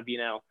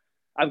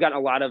a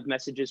lot of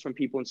messages from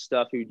people and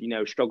stuff who,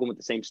 struggle with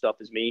the same stuff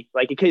as me.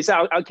 Like in case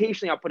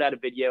occasionally I'll put out a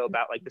video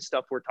about like the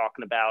stuff we're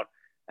talking about,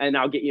 and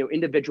I'll get,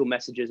 individual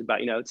messages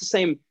about, it's the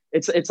same.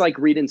 It's like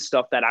reading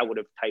stuff that I would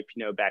have typed,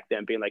 back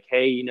then, being like,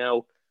 hey,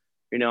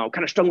 I'm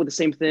kind of struggling with the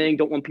same thing.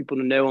 Don't want people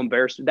to know, I'm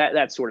embarrassed,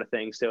 that sort of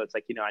thing. So it's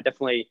like, I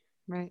definitely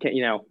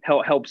can,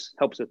 helps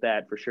with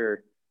that for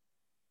sure.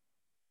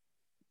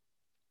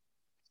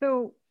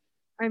 So,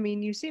 I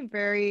mean, you seem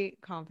very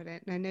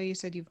confident, and I know you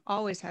said you've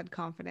always had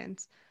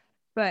confidence,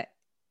 but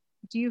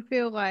do you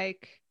feel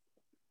like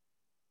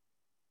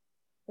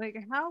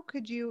how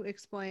could you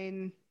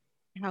explain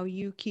how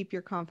you keep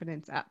your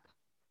confidence up,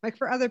 like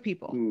for other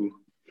people?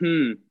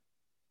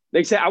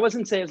 Like I said, I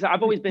wasn't saying, so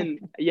I've always been,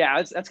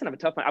 that's kind of a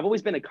tough one. I've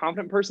always been a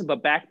confident person,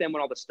 but back then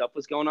when all the stuff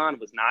was going on, it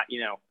was not,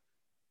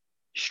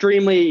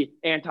 extremely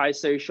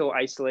antisocial,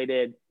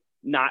 isolated,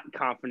 not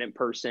confident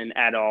person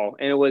at all.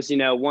 And it was,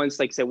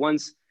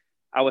 once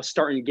I was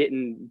starting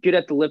getting good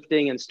at the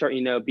lifting and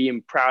starting,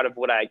 being proud of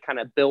what I kind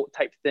of built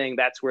type thing,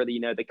 that's where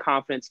the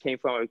confidence came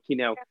from.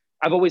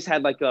 I've always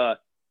had like a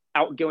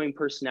outgoing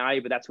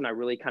personality, but that's when I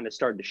really kind of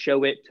started to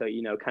show it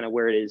to, kind of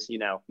where it is,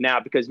 now,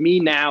 because me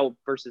now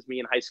versus me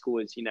in high school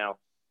is,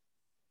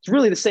 it's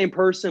really the same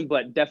person,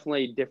 but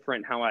definitely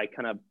different how I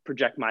kind of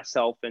project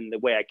myself and the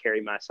way I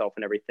carry myself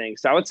and everything.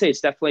 So I would say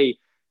it's definitely,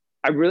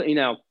 I really,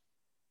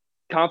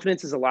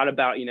 confidence is a lot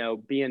about,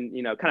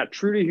 being, kind of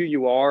true to who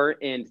you are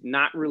and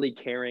not really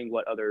caring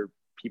what other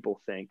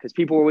people think, because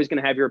people are always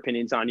going to have your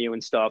opinions on you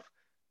and stuff.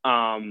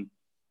 And,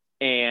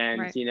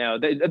 right.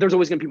 There's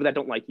always going to be people that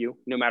don't like you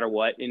no matter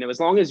what, as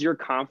long as you're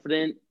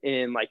confident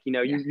in like,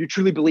 you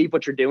truly believe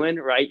what you're doing,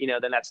 right.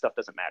 Then that stuff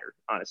doesn't matter,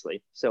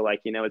 honestly. So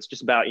like, it's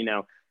just about,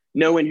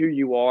 knowing who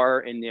you are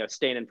and,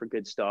 staying in for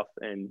good stuff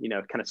and,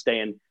 kind of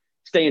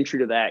staying true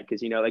to that.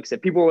 Cause, like I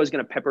said, people are always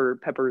going to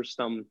pepper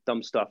some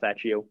dumb stuff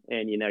at you.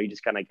 And, you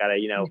just kind of got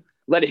to,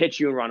 let it hit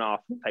you and run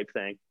off type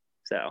thing.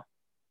 So.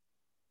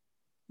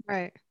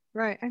 Right.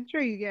 I'm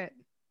sure you get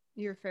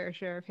your fair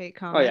share of hate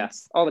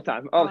comments. Oh yeah.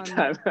 All the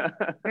time.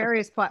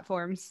 Various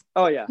platforms.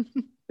 Oh yeah.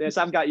 Yes.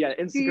 I've got,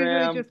 Instagram. Do you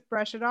usually just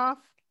brush it off?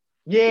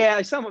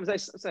 Yeah. Some of them, I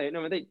say,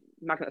 no,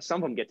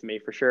 some of them get to me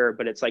for sure.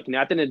 But it's like, at the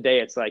end of the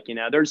day, it's like,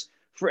 there's,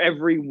 for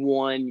every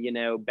one,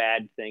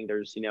 bad thing,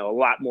 there's, a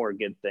lot more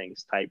good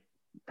things type,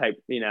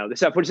 the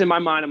stuff, which in my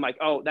mind, I'm like,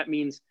 oh, that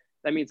means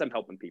I'm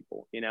helping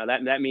people,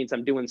 that means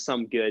I'm doing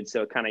some good.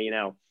 So it kind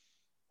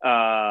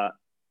of,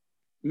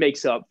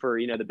 makes up for,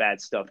 the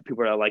bad stuff.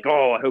 People are like,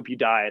 oh, I hope you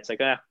die. It's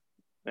like,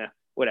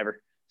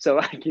 whatever. So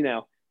like,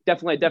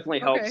 definitely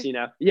helps,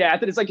 Yeah. I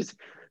think it's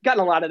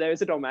gotten a lot of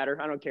those. It don't matter.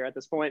 I don't care at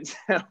this point.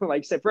 So like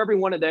I said, for every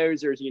one of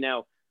those, there's,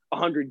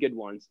 100 good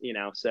ones,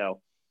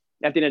 so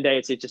at the end of the day,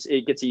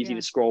 it gets easy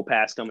to scroll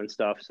past them and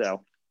stuff.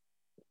 So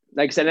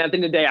like I said, at the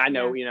end of the day, I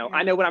know,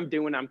 I know what I'm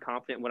doing. I'm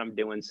confident in what I'm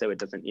doing. So it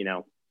doesn't,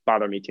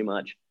 bother me too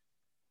much.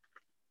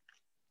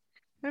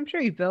 I'm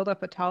sure you build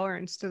up a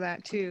tolerance to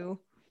that too.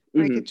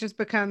 Like it just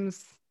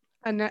becomes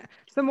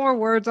some more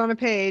words on a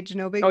page.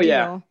 No big deal.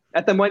 Yeah.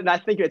 At the moment, I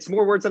think it's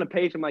more words on a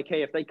page. I'm like,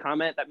 hey, if they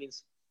comment, that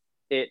means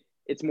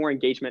it's more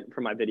engagement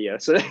for my video.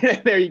 So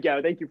there you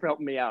go. Thank you for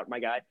helping me out, my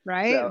guy.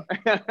 Right. So,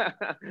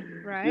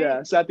 right.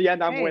 Yeah. So at the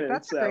end, I'm winning.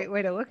 That's a great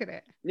way to look at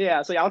it.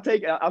 Yeah. So I'll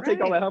take all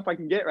the help I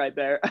can get right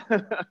there.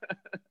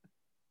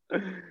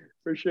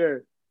 For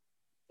sure.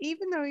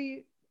 Even though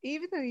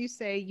you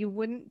say you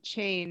wouldn't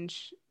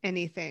change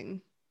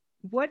anything,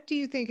 what do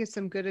you think is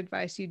some good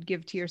advice you'd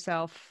give to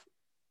yourself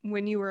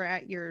when you were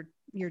at your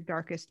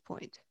darkest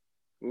point?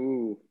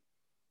 Ooh.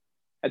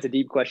 That's a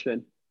deep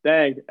question.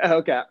 Dang.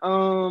 Okay.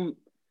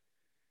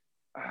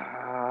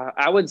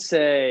 I would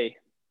say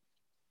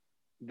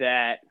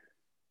that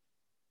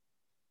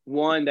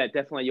one that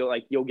definitely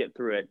you'll get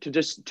through it to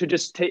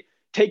just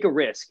take a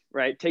risk,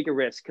 right? Take a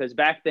risk because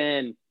back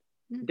then,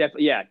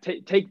 definitely yeah,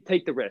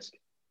 take the risk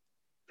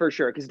for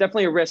sure because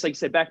definitely a risk. Like I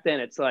said, back then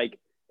it's like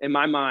in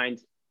my mind,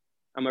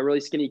 I'm a really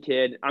skinny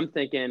kid. I'm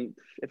thinking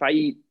if I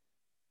eat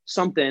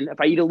something,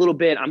 if I eat a little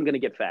bit, I'm gonna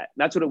get fat.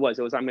 That's what it was.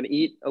 It was I'm gonna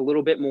eat a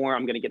little bit more,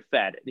 I'm gonna get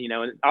fat.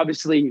 And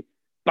obviously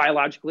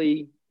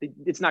biologically,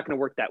 it's not gonna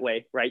work that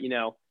way, right?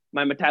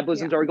 My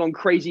metabolism's already going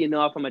crazy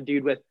enough. I'm a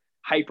dude with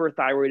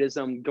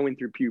hyperthyroidism going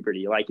through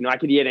puberty. Like, I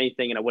could eat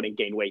anything and I wouldn't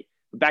gain weight.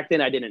 But back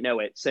then I didn't know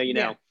it. So,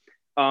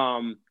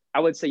 I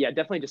would say, yeah,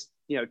 definitely just,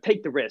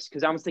 take the risk.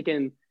 Cause I was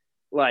thinking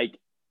like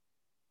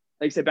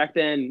I said, back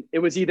then it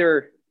was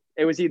either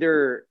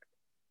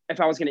if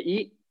I was going to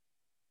eat,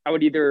 I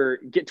would either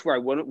get to where I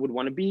would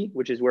want to be,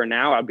 which is where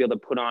now I'd be able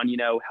to put on,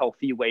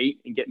 healthy weight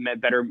and get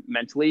better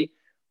mentally,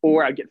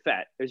 or I'd get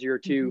fat. Those are your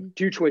two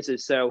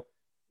choices. So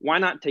why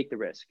not take the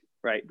risk,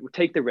 right?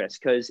 Take the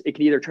risk because it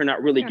can either turn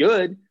out really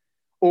good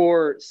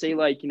or say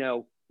like,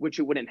 which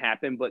it wouldn't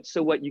happen, but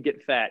so what, you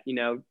get fat,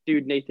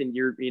 dude, Nathan,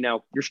 you're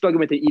struggling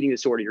with an eating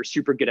disorder. You're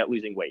super good at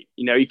losing weight.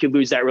 You could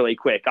lose that really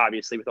quick,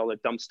 obviously, with all the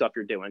dumb stuff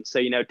you're doing.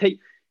 So, take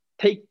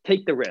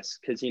the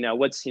risk because,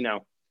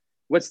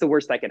 what's the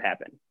worst that could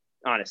happen?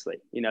 Honestly,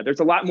 there's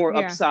a lot more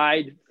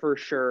upside for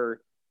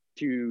sure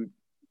to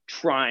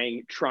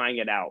trying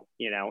it out,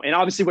 and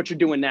obviously what you're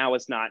doing now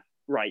is not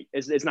right.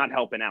 It's not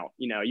helping out.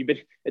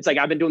 It's like,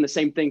 I've been doing the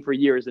same thing for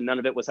years and none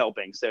of it was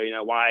helping. So,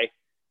 why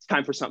it's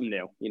time for something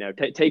new,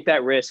 take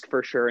that risk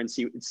for sure and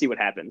see what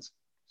happens.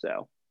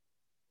 So.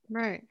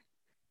 Right.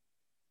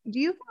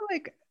 Do you feel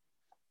like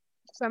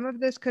some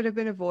of this could have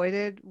been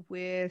avoided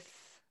with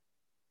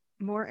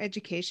more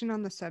education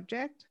on the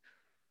subject?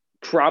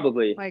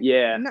 Probably.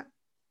 Yeah.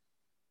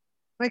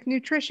 Like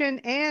nutrition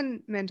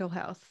and mental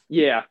health.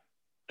 Yeah.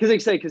 Because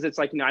it's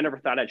like, I never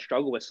thought I'd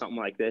struggle with something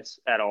like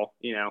this at all,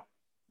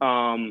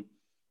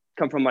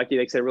 come from like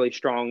I said, really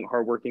strong,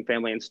 hardworking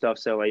family and stuff.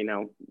 So,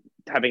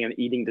 having an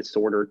eating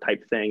disorder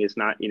type thing is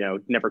not,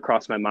 never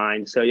crossed my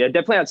mind. So yeah,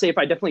 definitely, I'd say if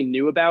I definitely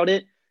knew about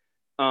it,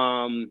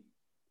 and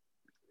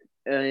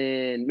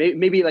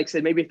maybe like I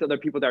said, maybe if the other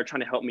people that are trying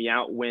to help me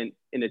out went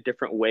in a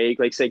different way,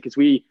 like say, because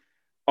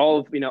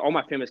all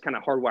my family is kind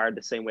of hardwired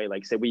the same way.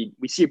 Like say, we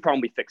see a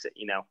problem, we fix it,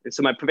 and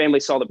so my family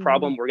saw the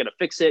problem, we're going to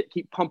fix it,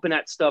 keep pumping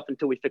that stuff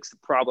until we fix the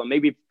problem.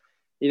 Maybe,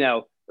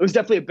 it was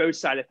definitely a both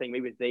sided thing.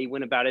 Maybe they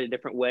went about it a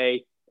different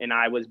way and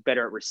I was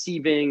better at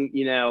receiving,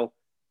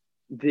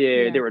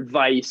 their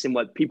advice and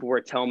what people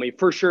were telling me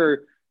for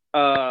sure.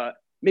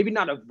 Maybe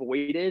not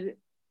avoided,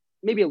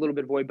 maybe a little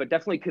bit avoid, but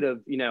definitely could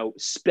have,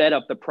 sped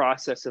up the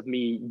process of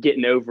me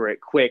getting over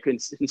it quick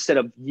instead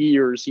of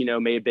years,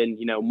 may have been,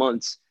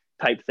 months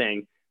type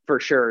thing for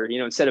sure.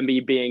 Instead of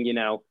me being,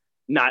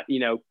 not,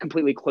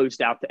 completely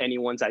closed out to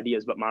anyone's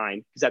ideas but mine,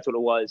 because that's what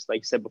it was. Like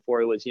I said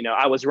before, it was,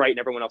 I was right and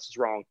everyone else is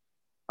wrong,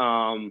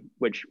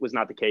 which was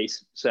not the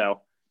case.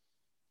 So,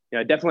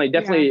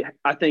 definitely,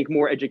 I think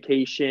more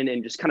education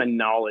and just kind of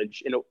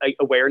knowledge and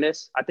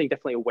awareness. I think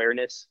definitely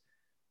awareness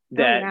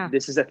that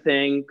this is a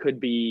thing could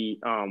be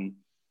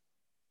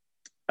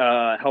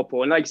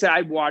helpful. And like I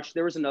said,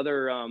 there was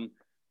another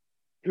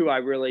who I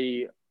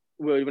really,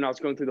 when I was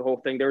going through the whole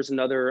thing, there was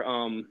another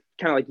kind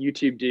of like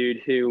YouTube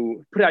dude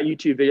who put out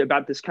YouTube video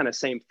about this kind of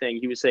same thing.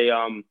 He was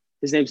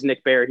his name's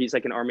Nick Bear. He's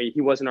like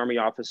he was an Army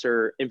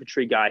officer,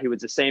 infantry guy. He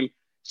was the same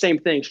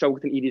thing,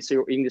 struggled with an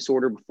eating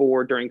disorder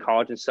before, during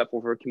college and stuff,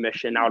 over a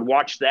commission. I would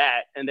watch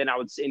that, and then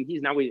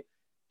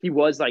he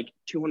was like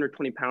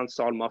 220 pounds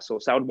solid muscle.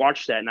 So I would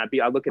watch that and I'd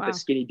look at the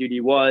skinny dude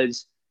he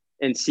was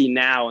and see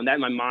now. And that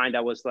in my mind,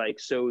 I was like,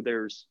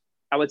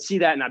 I would see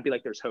that and I'd be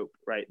like, there's hope,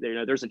 right?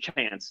 There's a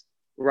chance,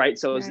 right?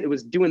 So it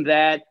was doing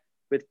that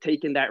with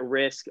taking that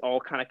risk, all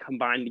kind of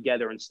combined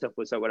together and stuff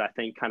was what I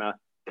think kind of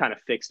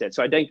fixed it.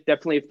 So I think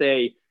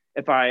definitely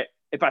if I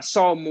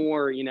saw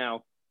more,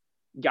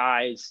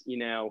 guys,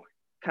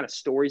 kind of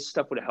stories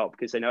stuff would have helped,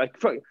 because I know like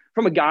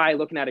from a guy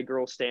looking at a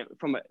girl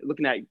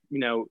looking at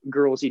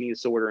girls eating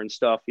disorder and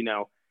stuff,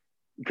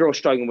 girls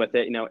struggling with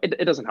it,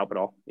 it doesn't help at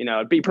all.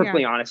 To be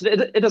perfectly honest,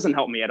 it doesn't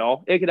help me at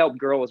all. It could help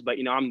girls, but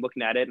I'm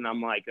looking at it and I'm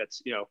like,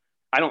 that's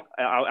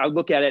I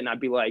look at it and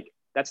I'd be like,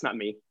 that's not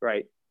me,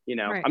 right?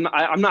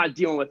 I'm not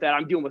dealing with that.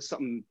 I'm dealing with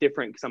something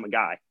different because I'm a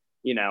guy.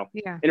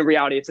 In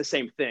reality, it's the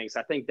same thing.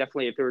 So I think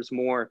definitely if there was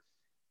more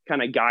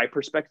kind of guy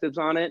perspectives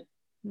on it,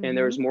 and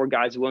there's more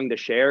guys willing to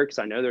share, because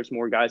I know there's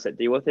more guys that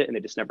deal with it and they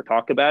just never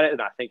talk about it,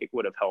 and I think it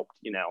would have helped,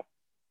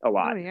 a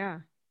lot.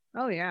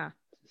 Oh yeah.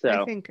 So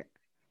I think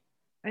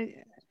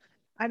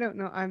I don't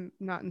know. I'm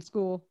not in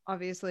school,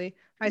 obviously,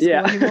 high school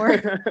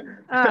anymore.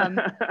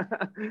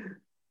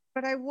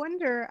 But I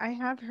wonder, I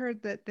have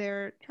heard that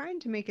they're trying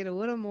to make it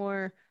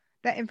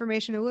that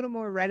information a little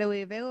more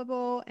readily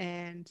available.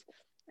 And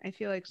I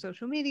feel like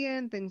social media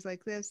and things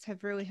like this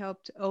have really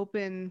helped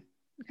open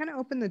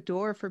the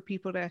door for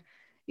people to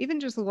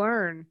even just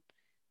learn,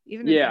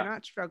 even if they're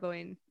not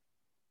struggling.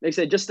 Like I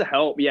said, just to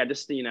help, yeah,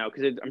 just to,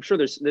 because I'm sure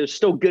there's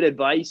still good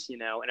advice,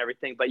 and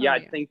everything. But yeah,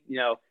 I think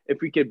if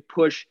we could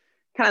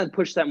kind of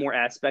push that more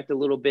aspect a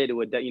little bit, it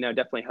would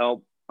definitely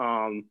help.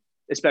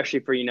 Especially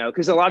for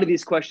because a lot of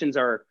these questions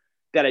are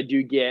that I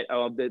do get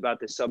about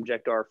this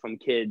subject are from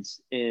kids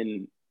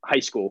in high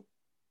school.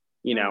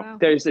 Wow.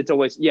 It's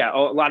always a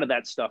lot of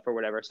that stuff or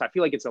whatever. So I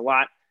feel like it's a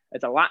lot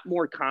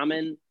more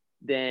common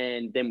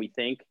than we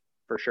think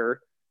for sure.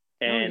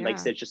 And like I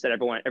said, it's just that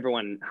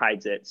everyone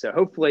hides it. So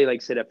hopefully,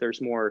 like I said, if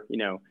there's more,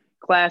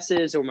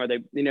 classes or more they,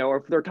 or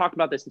if they're talking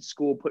about this in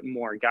school, putting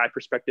more guy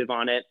perspective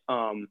on it,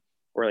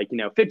 or like,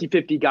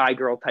 50-50 guy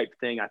girl type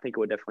thing, I think it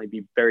would definitely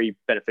be very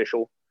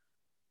beneficial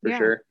for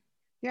sure.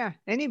 Yeah.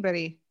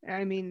 Anybody.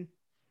 I mean,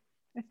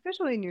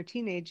 especially in your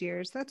teenage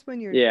years, that's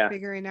when you're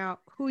figuring out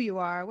who you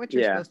are, what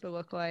you're supposed to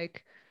look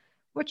like,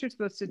 what you're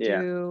supposed to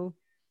do,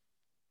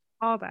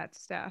 all that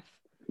stuff.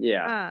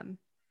 Yeah.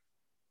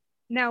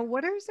 Now,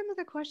 what are some of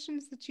the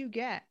questions that you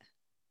get,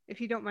 if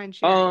you don't mind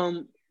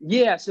sharing?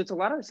 Yeah, so it's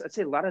I'd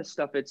say a lot of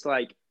stuff. It's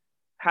like,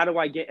 a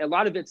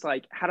lot of it's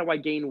like, how do I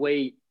gain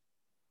weight?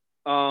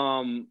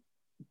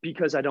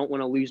 Because I don't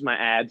want to lose my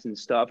abs and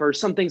stuff, or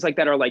some things like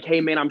that are like, hey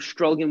man, I'm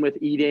struggling with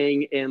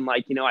eating, and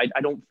like,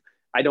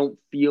 I don't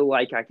feel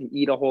like I can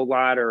eat a whole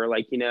lot, or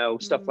like,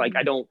 stuff like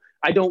I don't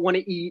want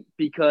to eat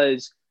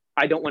because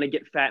I don't want to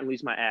get fat and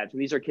lose my abs.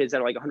 And these are kids that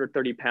are like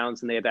 130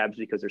 pounds and they have abs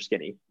because they're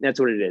skinny. That's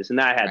what it is.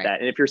 And I had that.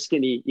 And if you're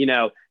skinny,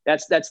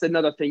 that's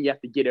another thing you have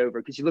to get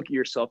over, because you look at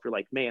yourself, you're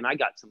like, man, I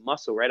got some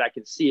muscle, right? I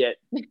can see it.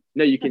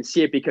 No, you can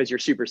see it because you're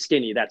super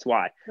skinny. That's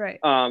why. Right.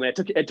 And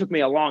it took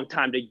me a long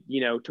time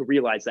to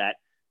realize that.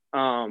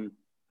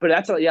 But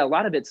that's a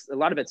lot of it's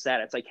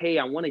that. It's like, hey,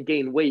 I want to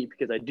gain weight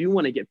because I do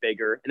want to get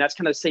bigger. And that's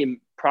kind of the same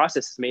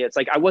process as me. It's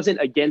like, I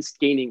wasn't against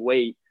gaining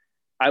weight.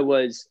 I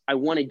want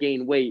to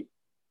gain weight,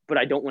 but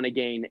I don't want to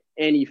gain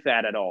any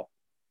fat at all.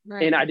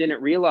 Right. And I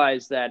didn't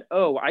realize that,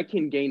 I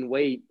can gain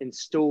weight and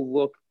still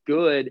look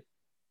good,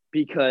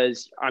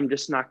 because I'm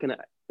just not going to,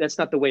 that's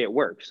not the way it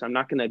works. I'm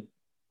not going to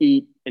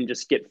eat and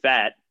just get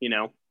fat,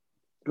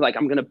 like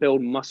I'm going to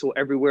build muscle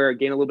everywhere,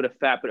 gain a little bit of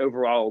fat, but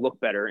overall I'll look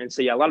better. And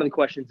so, a lot of the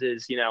questions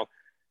is,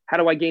 how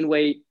do I gain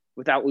weight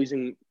without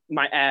losing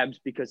my abs,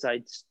 because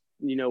I,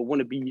 want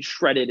to be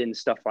shredded and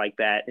stuff like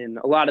that. And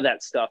a lot of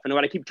that stuff. And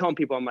what I keep telling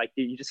people, I'm like,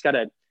 dude, you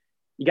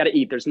got to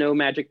eat. There's no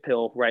magic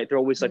pill, right? They're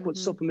always like, what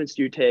supplements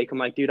do you take? I'm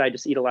like, dude, I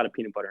just eat a lot of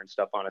peanut butter and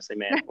stuff, honestly,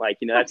 man. Like,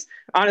 that's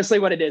honestly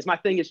what it is. My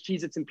thing is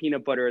Cheez-Its and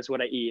peanut butter is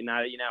what I eat. And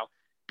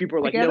people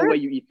are like, no way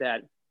you eat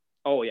that.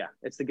 Oh yeah.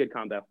 It's the good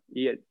combo.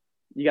 You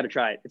got to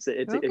try it. It's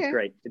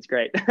great. It's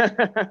great.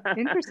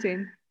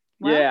 Interesting.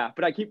 Wow. Yeah.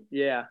 But I keep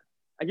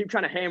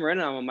trying to hammer in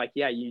on them. I'm like,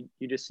 yeah, you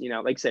just,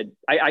 like I said,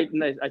 I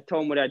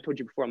told them what I told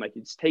you before. I'm like,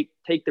 you just take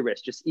the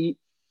risk, just eat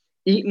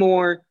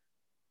more,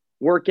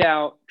 work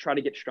out, try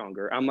to get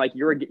stronger. I'm like,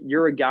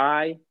 you're a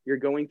guy, you're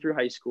going through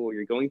high school,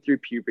 you're going through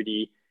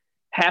puberty.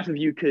 Half of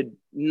you could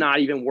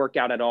not even work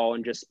out at all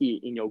and just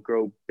eat, and you'll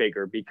grow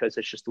bigger, because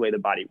it's just the way the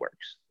body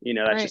works.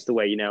 That's just the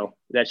way,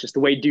 that's just the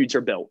way dudes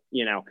are built,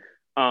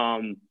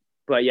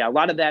 But yeah, a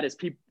lot of that is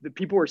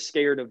people are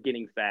scared of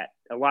getting fat.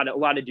 A lot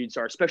of dudes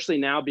are, especially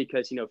now,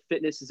 because,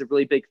 fitness is a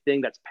really big thing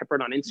that's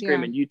peppered on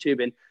Instagram and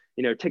YouTube and,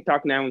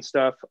 TikTok now and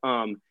stuff.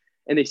 And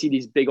they see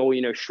these big old,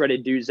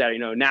 shredded dudes that,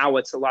 now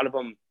it's a lot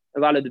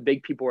of the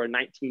big people are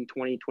 19,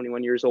 20,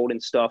 21 years old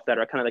and stuff, that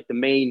are kind of like the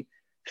main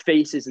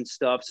faces and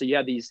stuff. So you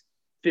have these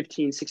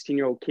 15,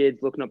 16-year-old kids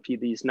looking up to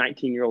these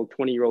 19-year-old,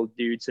 20-year-old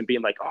dudes and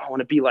being like, oh, I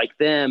want to be like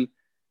them,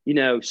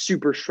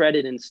 super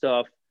shredded and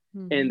stuff.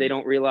 And they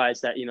don't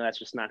realize that, that's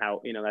just not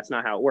how, that's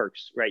not how it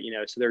works. Right.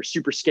 So they're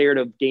super scared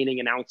of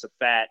gaining an ounce of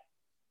fat,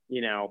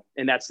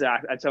 and that's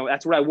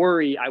what I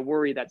worry. I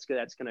worry that's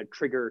going to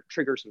trigger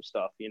some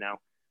stuff,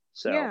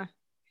 So,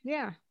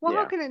 yeah. Well,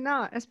 how can it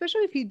not?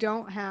 Especially if you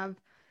don't have,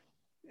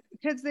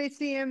 because they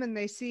see him and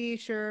they see,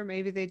 sure,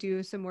 maybe they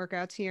do some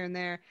workouts here and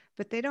there,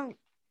 but they don't,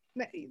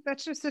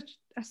 that's just such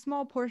a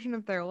small portion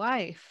of their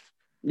life.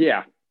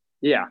 Yeah.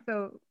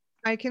 So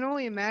I can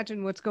only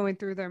imagine what's going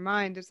through their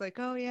mind. It's like,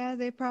 oh yeah,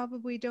 they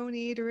probably don't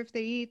eat, or if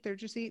they eat, they're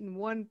just eating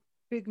one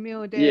big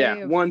meal a day.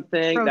 Yeah, one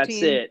thing. Protein.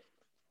 That's it.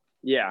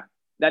 Yeah,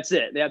 that's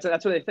it. That's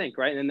what they think,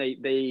 right? And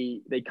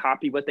they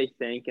copy what they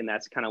think, and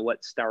that's kind of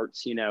what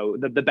starts,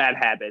 the bad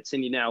habits.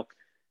 And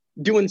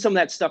doing some of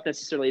that stuff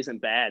necessarily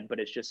isn't bad, but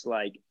it's just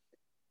like,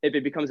 if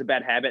it becomes a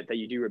bad habit that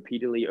you do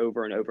repeatedly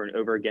over and over and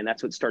over again,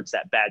 that's what starts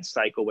that bad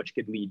cycle, which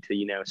could lead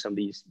to some of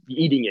these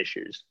eating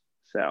issues.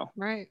 So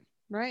right.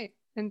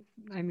 And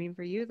I mean,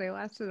 for you, they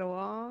lasted a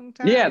long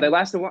time. Yeah, they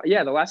lasted a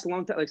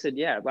long time. Like I said,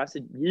 it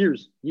lasted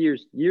years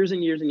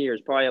and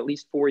years, probably at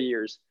least 4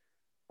 years.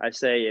 I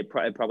say it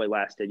probably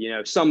lasted,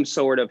 some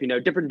sort of,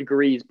 different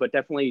degrees, but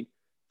definitely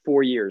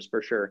 4 years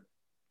for sure.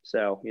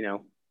 So,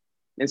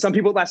 and some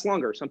people last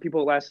longer. Some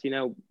people last,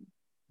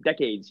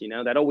 decades,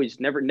 that always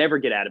never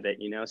get out of it,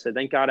 So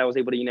thank God I was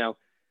able to,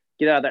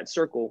 get out of that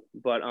circle.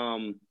 But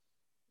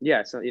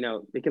yeah, so,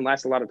 it can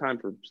last a lot of time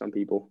for some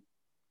people.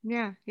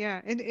 Yeah.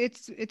 And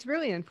it's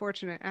really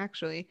unfortunate,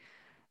 actually.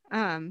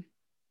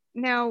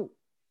 Now,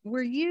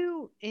 were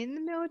you in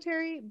the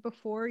military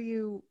before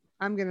you,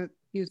 I'm going to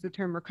use the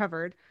term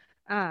recovered.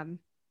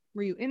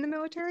 Were you in the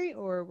military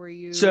or were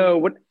So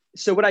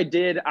you? what I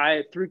did,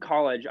 through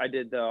college, I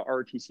did the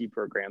ROTC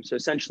program. So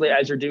essentially,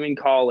 as you're doing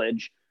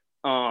college,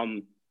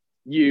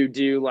 you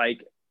do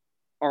like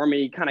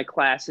Army kind of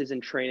classes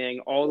and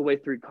training all the way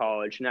through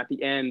college, and at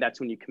the end, that's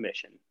when you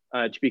commission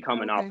to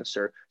become an Okay.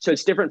 officer. So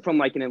it's different from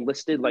like an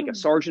enlisted, like a Hmm.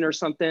 sergeant or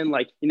something.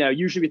 Like,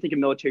 usually we think of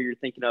military, you're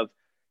thinking of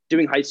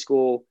doing high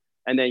school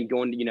and then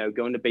going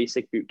to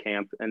basic boot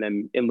camp and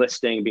then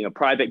enlisting, being a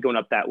private, going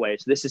up that way.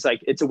 So this is like,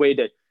 it's a way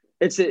to,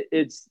 it's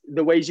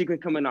the ways you can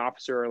become an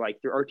officer,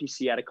 like through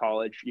RTC out of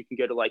college. You can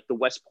go to like the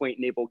West Point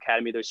Naval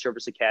Academy, those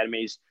service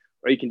academies,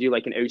 or you can do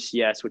like an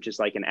OCS, which is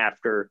like an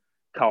after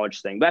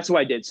college thing. That's what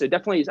I did. So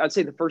definitely, I'd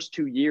say the first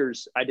 2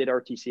 years I did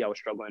RTC, I was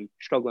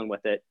struggling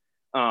with it.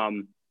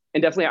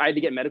 And definitely I had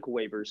to get medical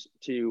waivers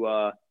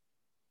Oh,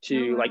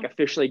 to like wow.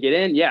 officially get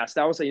in. Yes,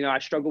 that was, I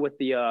struggled with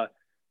the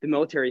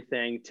military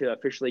thing to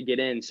officially get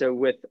in. So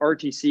with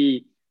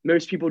RTC,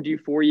 most people do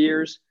 4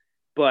 years,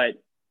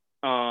 but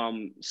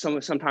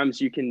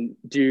sometimes you can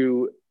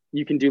do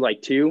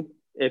like two.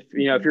 If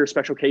Mhm. you're a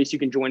special case, you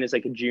can join as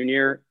like a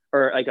junior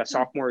or like a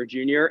sophomore or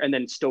junior and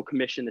then still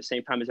commission the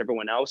same time as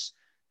everyone else.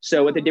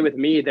 So what they did Oh, with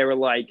me, they were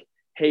like,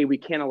 hey, we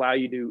can't allow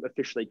you to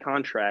officially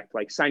contract,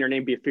 like sign your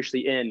name, be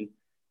officially in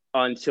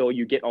until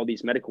you get all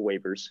these medical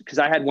waivers. Because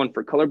I had one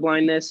for color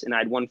blindness and I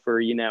had one for,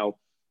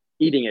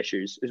 eating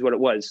issues is what it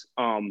was.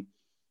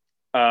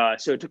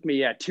 So it took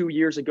me 2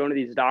 years of going to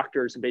these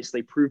doctors and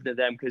basically proving to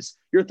them, because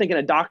you're thinking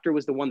a doctor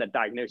was the one that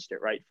diagnosed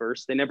it, right?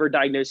 First, they never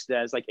diagnosed it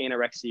as like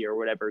anorexia or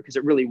whatever, because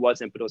it really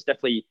wasn't, but it was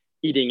definitely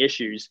eating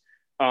issues.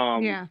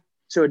 Um, yeah.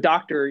 so a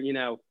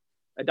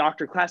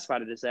doctor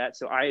classified it as that.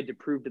 So I had to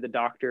prove to the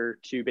doctor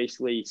to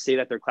basically say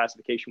that their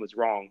classification was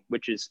wrong,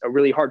 which is a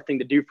really hard thing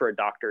to do for a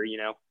doctor.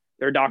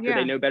 They're a doctor,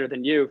 they Yeah. know better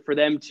than you. For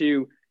them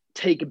to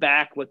take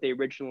back what they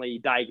originally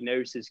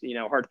diagnosed is,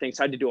 hard thing.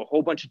 So I had to do a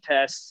whole bunch of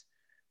tests.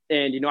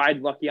 And, I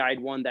had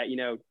one that,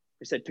 I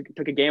said,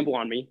 took a gamble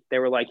on me. They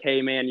were like,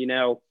 hey, man,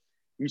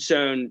 you've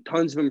shown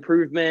tons of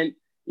improvement,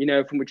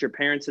 from what your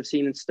parents have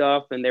seen and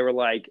stuff. And they were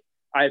like,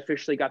 I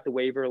officially got the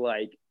waiver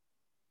like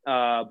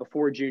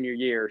before junior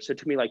year. So it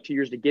took me like 2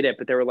 years to get it.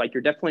 But they were like,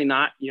 you're definitely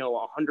not,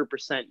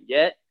 100%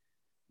 yet.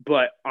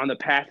 But on the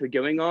path we're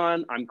going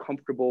on, I'm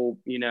comfortable,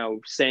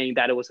 saying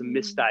that it was a Mm.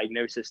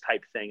 misdiagnosis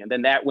type thing. And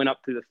then that went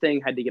up through the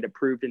thing, had to get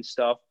approved and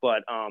stuff.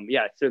 But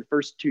yeah, so the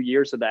first 2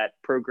 years of that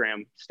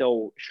program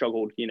still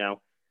struggled,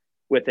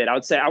 with it.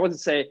 I would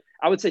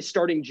say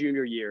starting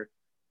junior year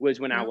was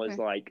when I was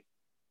Okay. like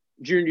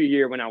junior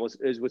year was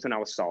when I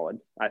was solid,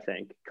 I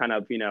think. Kind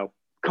of,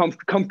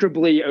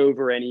 comfortably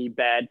over any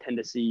bad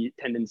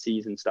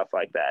tendencies and stuff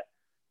like that.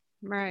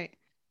 Right.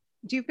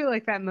 Do you feel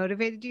like that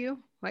motivated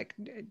you? Like,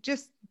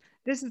 just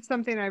this is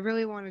something I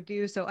really want to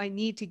do, so I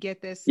need to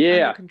get this under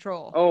Yeah.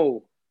 control.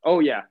 Oh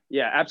yeah.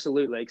 Yeah,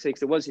 absolutely. Like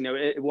it was,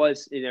 it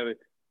was,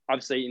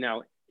 obviously,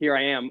 here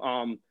I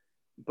am.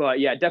 But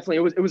yeah, definitely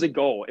it was a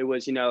goal. It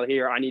was,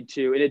 here I need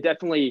to, and it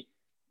definitely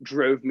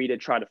drove me to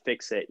try to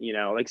fix it.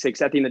 Like say,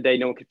 'cause at the end of the day,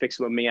 no one could fix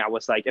it with me. I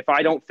was like, if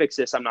I don't fix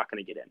this, I'm not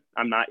going to get in.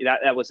 I'm not,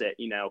 that was it,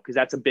 because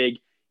that's a big,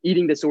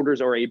 eating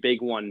disorders are a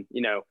big one,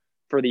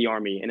 for the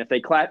Army. And if they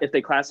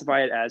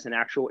classify it as an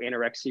actual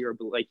anorexia or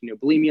like,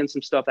 bulimia and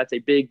some stuff, that's a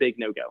big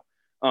no-go.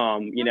 Oh,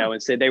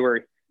 And so they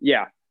were,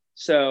 yeah.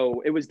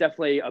 So it was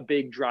definitely a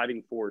big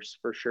driving force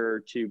for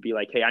sure to be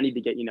like, hey, I need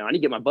to get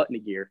my butt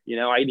into gear.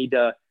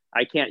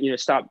 I can't,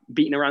 stop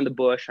beating around the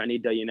bush. I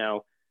need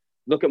to,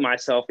 look at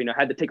myself,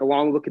 had to take a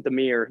long look at the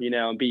mirror,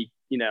 and be,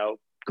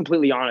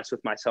 completely honest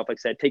with myself. Like I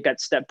said, take that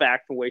step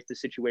back from waste the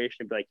situation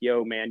and be like,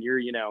 yo, man,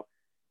 you're,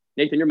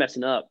 Nathan, you're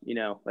messing up,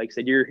 like I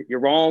said, you're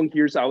wrong.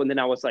 And then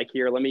I was like,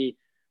 here, let me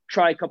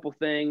try a couple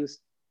things.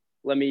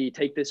 Let me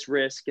take this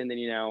risk. And then,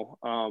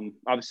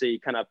 obviously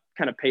kind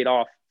of paid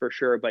off for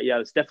sure. But yeah,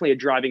 it's definitely a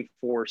driving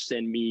force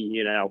in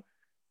me,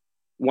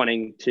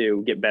 wanting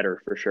to get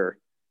better for sure.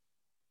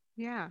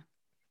 yeah.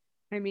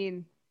 I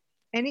mean,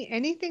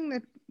 anything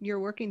that you're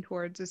working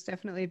towards is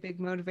definitely a big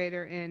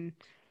motivator in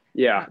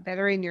Yeah.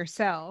 bettering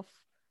yourself.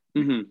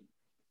 Mm-hmm.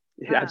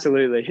 Yeah, Um,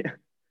 absolutely.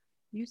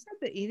 you said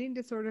that eating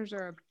disorders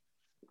are a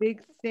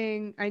big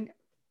thing.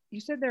 You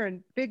said they're a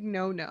big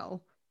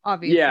no-no,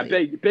 Yeah.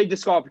 obviously. Big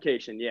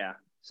disqualification. Yeah.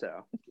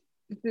 So,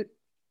 Is it,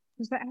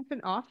 does that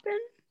happen often,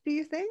 do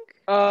you think?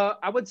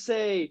 I would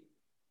say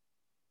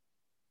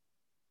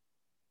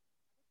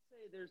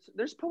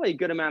there's probably a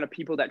good amount of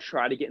people that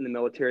try to get in the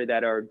military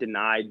that are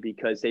denied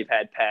because they've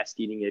had past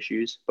eating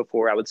issues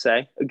before. I would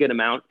say a good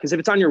amount, because if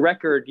it's on your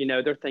record,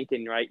 they're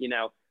thinking, right,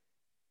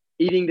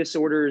 eating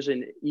disorders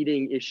and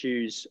eating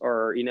issues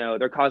are,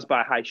 they're caused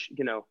by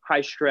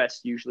high stress,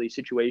 usually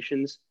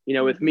situations.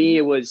 With Mm-hmm. me,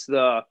 it was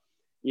the,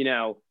 you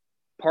know,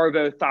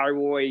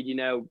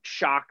 parvothyroid,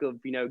 shock of,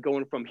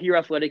 going from here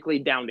athletically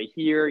down to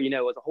here, it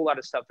was a whole lot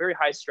of stuff, very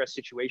high stress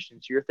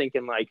situations. You're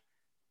thinking like,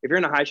 if you're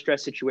in a high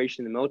stress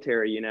situation in the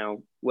military,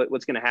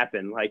 what's going to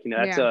happen? Like,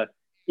 that's Yeah.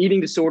 eating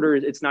disorder,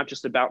 it's not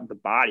just about the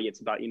body,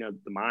 it's about,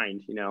 the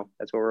mind,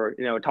 that's what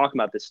we're, talking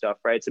about this stuff,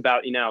 right? It's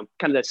about, kind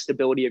of the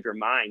stability of your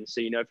mind.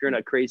 So, if you're in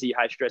a crazy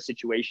high stress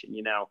situation,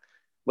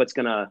 what's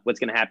gonna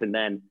happen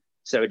then?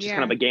 So it's just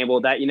kind of a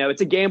gamble that,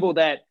 it's a gamble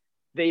that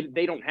they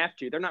don't have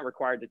to, they're not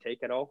required to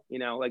take at all.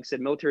 Like I said,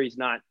 military is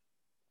not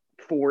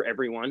for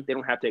everyone. They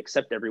don't have to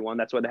accept everyone.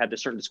 That's why they have the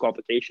certain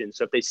disqualifications.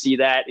 So if they see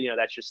that,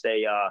 that's just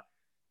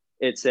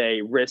it's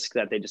a risk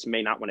that they just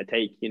may not want to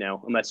take,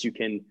 unless you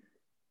can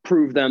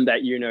prove them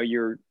that,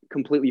 you're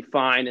completely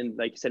fine. And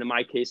like you said, in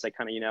my case, I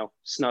kind of,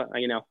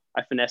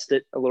 I finessed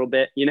it a little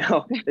bit,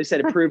 they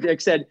said it proved, I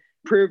said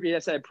proved,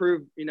 that's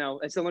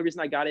the only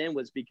reason I got in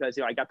was because,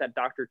 I got that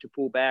doctor to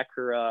pull back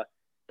her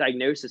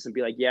diagnosis and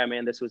be like, yeah,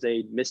 man, this was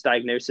a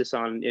misdiagnosis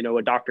on,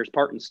 a doctor's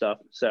part and stuff.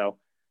 So,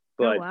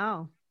 but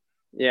wow.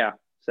 Yeah.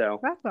 So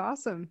that's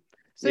awesome.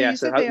 So yeah, you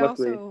said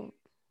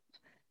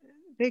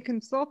they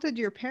consulted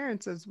your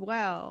parents as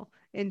well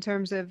in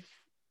terms of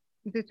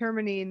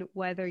determining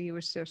whether you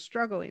were still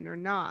struggling or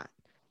not.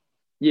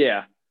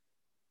 Yeah.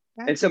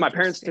 That's and so my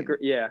parents took her.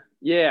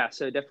 Yeah.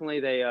 So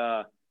definitely they,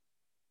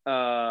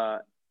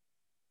 the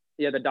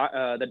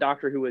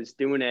doctor who was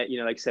doing it,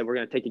 like I said, we're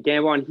going to take a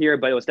gamble on here,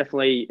 but it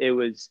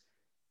was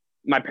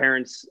my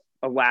parents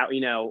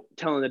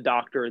telling the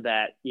doctor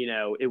that,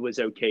 it was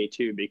okay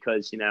too,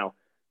 because,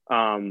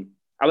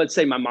 I would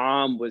say my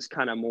mom was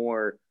kind of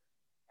more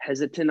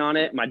hesitant on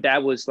it. My dad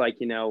was like,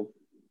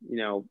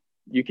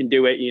 you can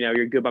do it,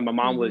 you're good. But my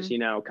mom was,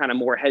 kind of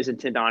more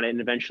hesitant on it. And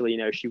eventually,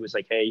 she was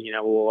like, hey,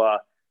 we'll,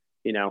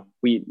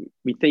 we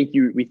think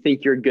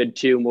you're good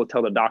too. And we'll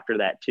tell the doctor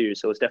that too.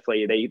 So it's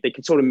definitely, they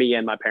consulted me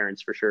and my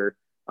parents for sure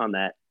on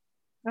that.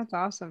 That's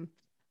awesome.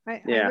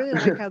 I really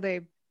like how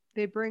they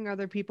bring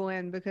other people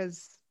in,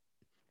 because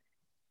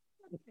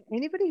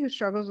anybody who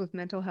struggles with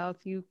mental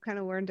health, you kind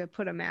of learn to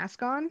put a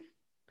mask on.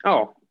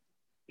 Oh,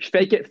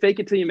 fake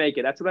it till you make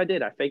it. That's what I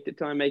did. I faked it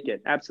till I make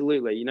it.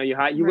 Absolutely. You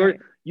hide,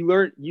 you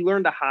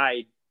learn to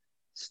hide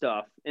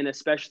stuff. And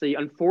especially,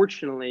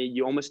 unfortunately,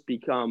 you almost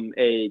become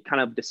a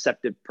kind of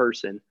deceptive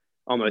person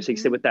almost. Like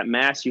I said, with that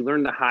mask, you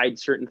learn to hide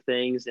certain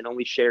things and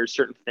only share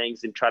certain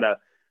things and try to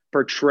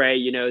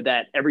portray,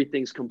 that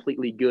everything's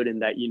completely good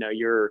and that,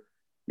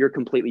 you're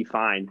completely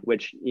fine,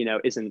 which,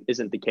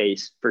 isn't the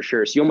case for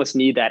sure. So you almost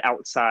need that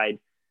outside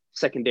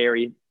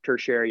secondary,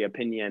 tertiary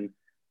opinion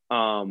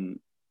on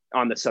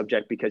the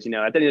subject, because, at the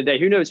end of the day,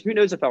 who knows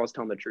if I was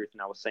telling the truth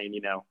and I was saying,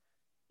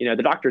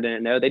 the doctor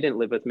didn't know, they didn't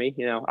live with me,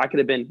 I could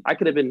have been,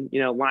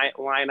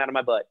 lying out of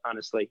my butt,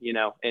 honestly,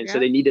 and so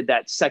they needed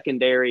that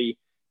secondary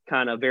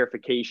kind of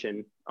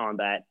verification on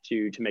that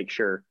to make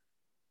sure.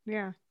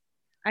 Yeah.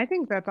 I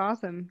think that's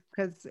awesome,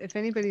 because if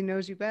anybody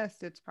knows you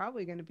best, it's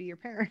probably going to be your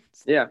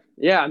parents. Yeah.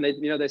 And they,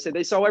 they said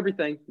they saw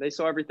everything.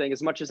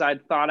 As much as I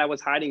thought I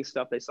was hiding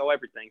stuff, they saw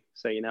everything.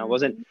 So, I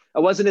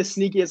wasn't as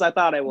sneaky as I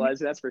thought I was.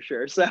 That's for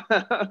sure. So,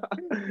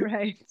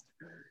 right.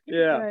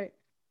 Yeah.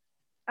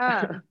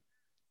 Right.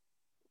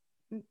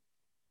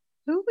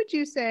 Who would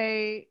you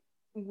say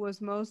was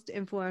most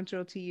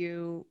influential to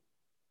you,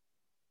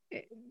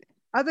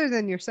 other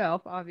than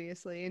yourself,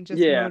 obviously, and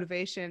just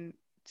motivation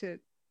to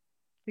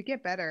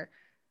get better?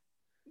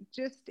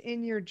 Just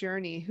in your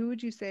journey, who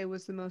would you say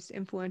was the most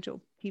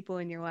influential people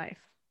in your life?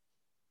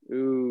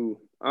 Ooh,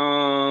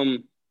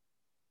 I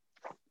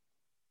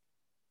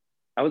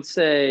would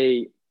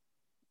say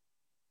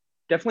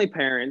definitely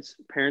parents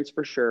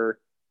for sure.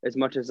 As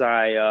much as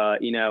I,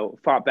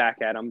 fought back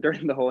at them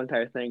during the whole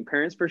entire thing,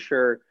 parents for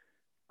sure.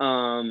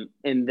 And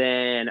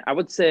then I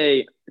would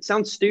say, it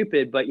sounds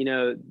stupid, but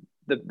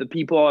the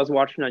people I was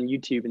watching on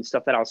YouTube and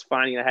stuff that I was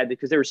finding, I had,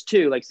 because there was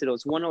two, like I said, it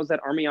was one, it was that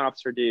Army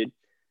officer dude.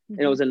 And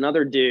it was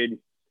another dude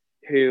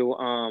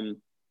who,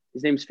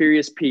 his name's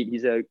Furious Pete.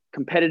 He's a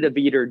competitive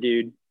eater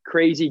dude,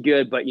 crazy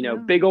good, but,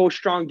 big old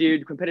strong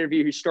dude, competitive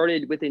eater, who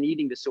started with an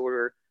eating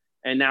disorder.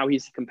 And now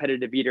he's a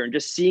competitive eater. And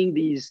just seeing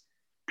these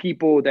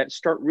people that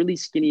start really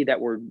skinny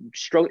that were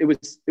struggling,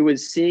 it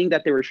was seeing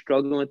that they were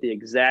struggling with the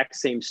exact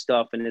same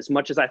stuff. And as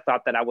much as I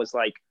thought that I was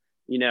like,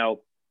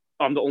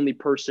 I'm the only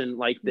person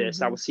like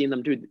this, I was seeing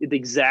them do the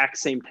exact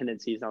same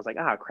tendencies. And I was like,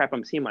 crap,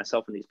 I'm seeing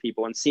myself in these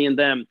people, and seeing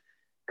them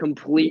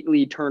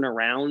completely turn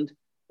around.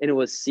 And it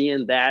was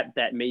seeing that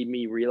made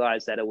me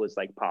realize that it was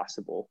like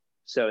possible.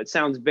 So it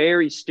sounds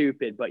very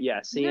stupid, but yeah,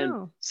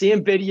 seeing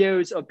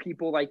videos of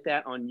people like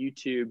that on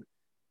YouTube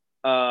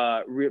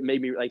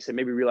made me, like I said,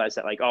 maybe realize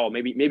that, like, oh,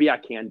 maybe I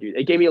can do it.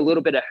 It gave me a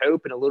little bit of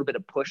hope and a little bit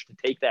of push to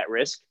take that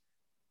risk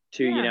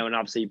to, and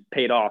obviously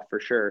paid off for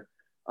sure.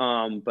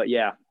 But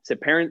yeah, so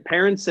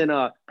parents and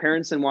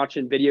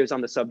watching videos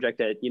on the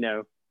subject at,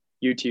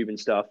 YouTube and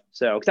stuff.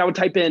 So, cause I would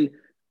type in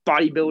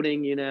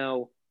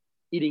bodybuilding,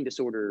 eating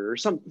disorder or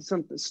some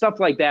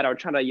stuff like that. I would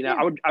try to,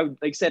 I would, like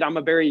I said, I'm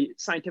a very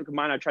scientific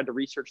mind. I tried to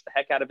research the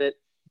heck out of it.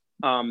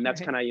 That's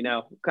kind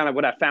of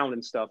what I found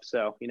and stuff.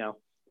 So,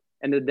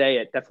 end of the day,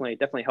 it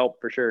definitely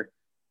helped for sure.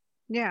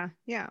 Yeah.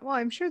 Well,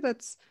 I'm sure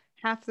that's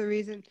half the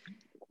reason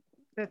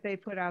that they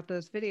put out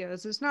those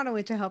videos, is not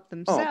only to help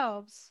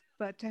themselves,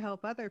 but to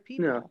help other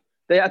people. No,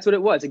 That's what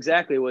it was.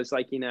 Exactly. It was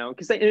like,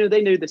 because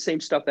they knew the same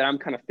stuff that I'm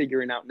kind of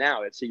figuring out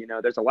now. It's,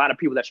 there's a lot of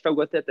people that struggle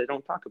with it that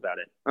don't talk about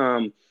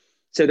it.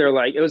 So they're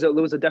like, it was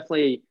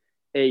definitely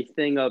a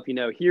thing of,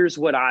 here's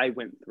what I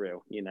went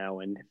through,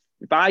 and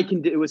if I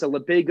can do, it was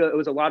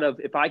a lot of,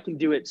 if I can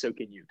do it, so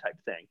can you type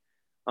thing.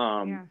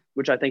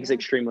 Which I think is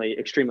extremely,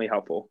 extremely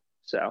helpful.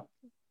 So.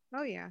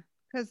 Oh yeah.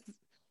 Because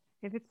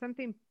if it's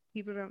something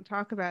people don't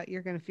talk about,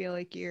 you're going to feel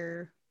like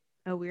you're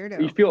a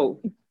weirdo. You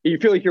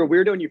feel like you're a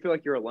weirdo, and you feel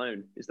like you're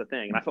alone is the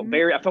thing. And I felt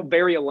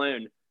very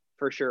alone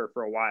for sure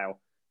for a while.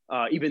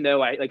 Even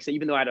though I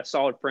had a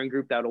solid friend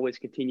group that would always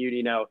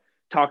continue to,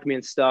 talk to me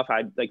and stuff.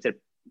 I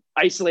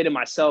isolated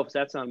myself. So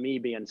that's on me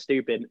being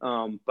stupid.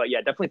 But yeah,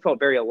 definitely felt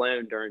very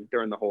alone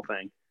during the whole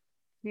thing.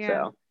 Yeah.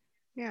 So,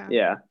 yeah.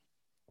 Yeah.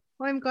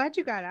 Well, I'm glad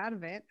you got out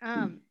of it.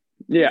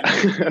 Yeah.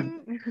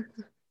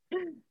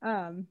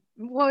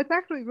 Well, it's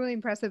actually really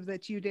impressive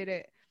that you did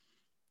it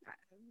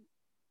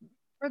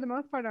for the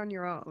most part on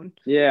your own.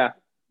 Yeah.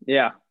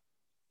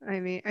 I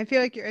mean, I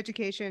feel like your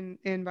education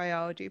in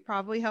biology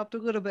probably helped a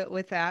little bit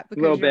with that,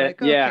 because little you're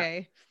bit, like,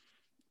 okay,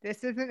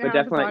 this isn't but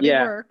how the body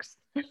works.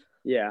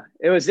 Yeah,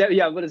 it was.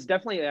 Yeah, but it's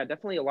definitely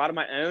a lot of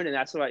my own, and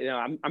that's what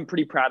I'm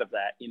pretty proud of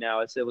that.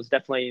 It was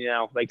definitely,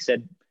 like I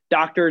said,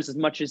 doctors, as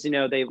much as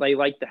they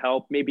like to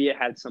help, maybe it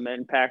had some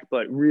impact,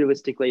 but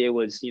realistically, it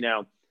was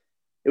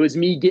it was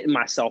me getting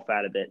myself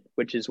out of it,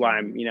 which is why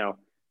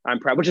I'm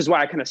proud. Which is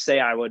why I kind of say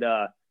I would.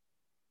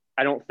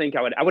 I don't think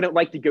I wouldn't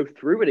like to go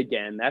through it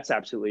again. That's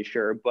absolutely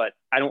sure, but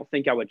I don't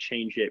think I would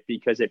change it,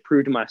 because it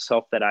proved to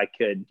myself that I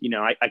could,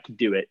 I could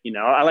do it.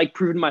 I like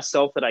proving to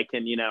myself that I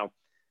can,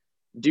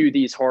 do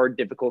these hard,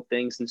 difficult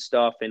things and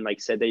stuff. And like I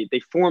said, they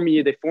form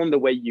the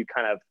way you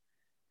kind of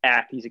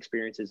act, these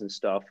experiences and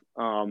stuff.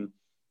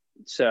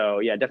 So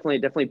yeah,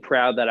 definitely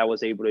proud that I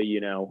was able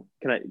to,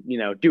 kind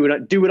of,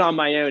 do it on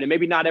my own. And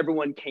maybe not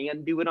everyone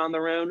can do it on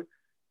their own,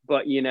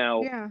 but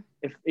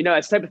if it's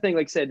the type of thing,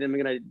 like I said, I'm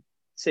going to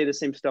say the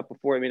same stuff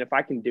before. I mean, if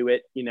I can do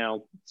it,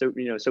 so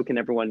can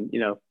everyone,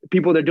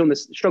 people that are doing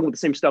this, struggle with the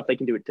same stuff, they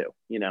can do it too,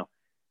 because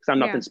I'm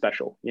nothing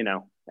special,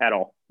 at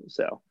all.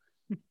 So.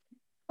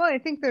 Well, I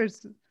think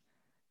there's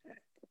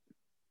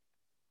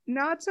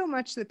not so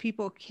much that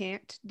people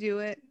can't do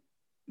it,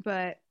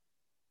 but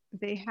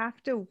they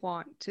have to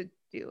want to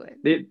do it.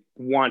 They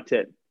want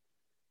it.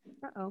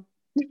 Uh-oh.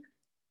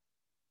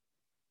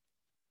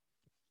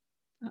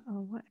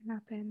 What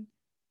happened?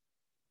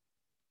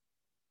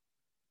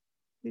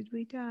 Did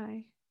we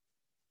die?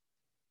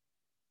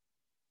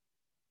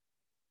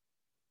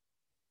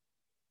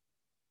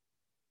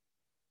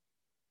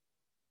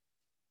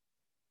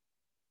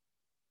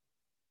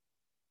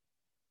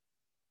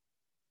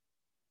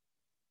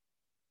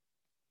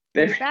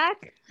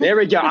 Back? There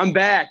we go. I'm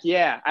back.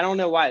 Yeah. I don't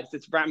know why.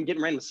 I'm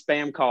getting random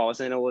spam calls,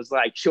 and it was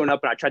like showing up,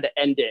 and I tried to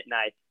end it, and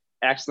I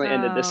accidentally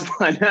ended this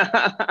one.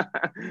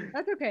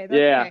 That's okay. That's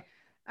okay.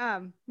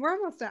 We're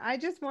almost done. I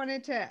just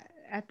wanted to,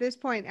 at this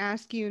point,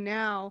 ask you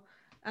now,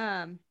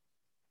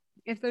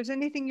 if there's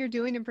anything you're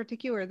doing in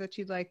particular that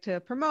you'd like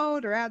to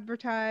promote or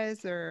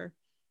advertise, or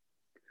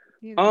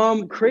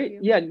not crazy.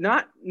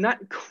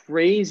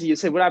 You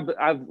say what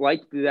I've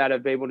liked that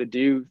I've been able to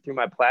do through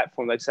my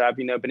platform. Like I said, I've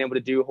been able to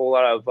do a whole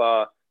lot of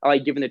I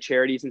like giving to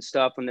charities and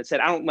stuff. And that said,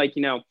 I don't like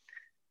I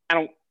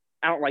don't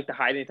like to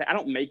hide anything. I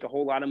don't make a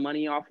whole lot of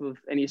money off of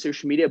any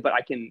social media, but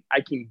I can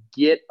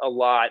get a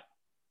lot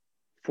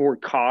for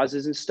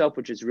causes and stuff,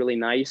 which is really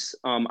nice.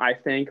 I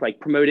think,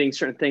 like, promoting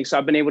certain things. So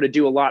I've been able to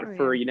do a lot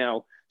for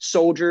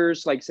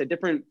soldiers, like I said,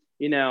 different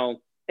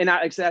and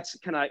that's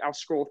kind of, I'll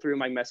scroll through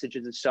my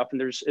messages and stuff.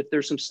 And if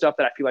there's some stuff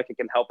that I feel like I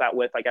can help out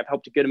with, like I've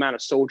helped a good amount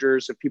of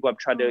soldiers. If people have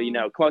tried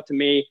to, come up to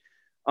me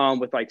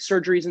with like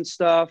surgeries and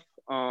stuff.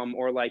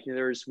 Or like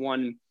there's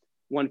one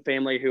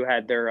family who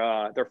had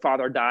their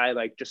father die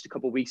like just a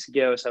couple of weeks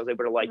ago. So I was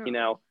able to like,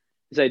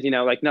 said,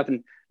 like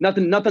nothing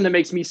that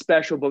makes me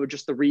special, but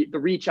just the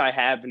reach I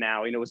have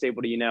now, was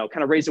able to,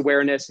 kind of raise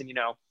awareness and,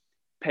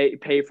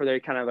 pay for their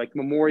kind of like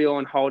memorial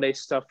and holiday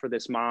stuff for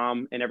this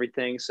mom and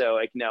everything. So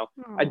like,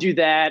 I do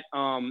that.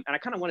 And I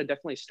kind of want to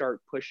definitely start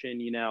pushing,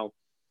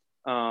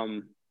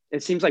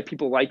 it seems like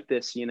people like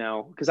this,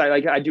 cause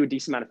I do a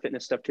decent amount of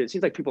fitness stuff too. It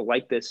seems like people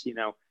like this,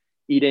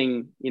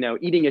 eating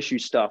issue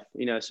stuff,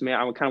 so I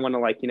kind of want to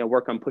like,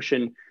 work on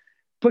pushing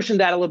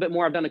that a little bit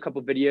more. I've done a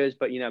couple of videos,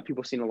 but,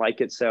 people seem to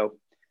like it. So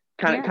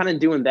kind of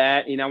doing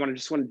that, I want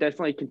to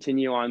definitely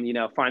continue on,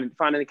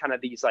 finding kind of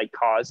these like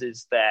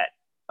causes that,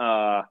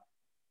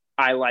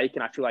 I like,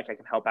 and I feel like I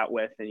can help out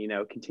with,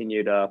 and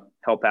continue to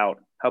help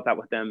out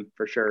with them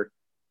for sure.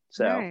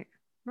 So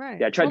right.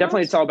 Yeah,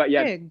 definitely it's all about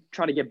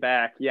trying to get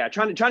back. Yeah,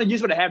 trying to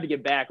use what I have to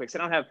get back. Like I said,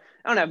 I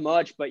don't have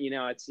much, but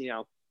it's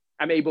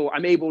I'm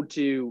able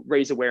to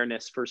raise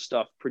awareness for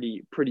stuff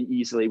pretty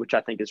easily, which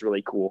I think is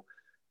really cool.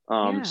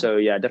 So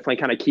yeah, definitely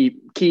kind of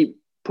keep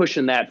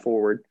pushing that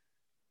forward.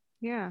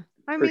 Yeah,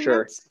 I mean,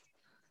 sure.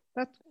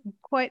 That's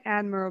quite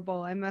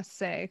admirable, I must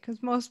say,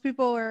 because most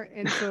people are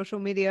in social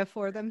media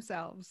for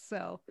themselves.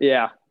 So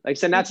yeah, like I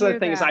said, that's the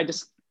thing is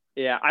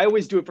Yeah, I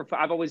always do it for fun.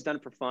 I've always done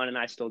it for fun, and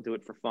I still do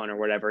it for fun or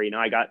whatever.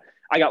 I got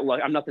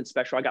lucky. I'm nothing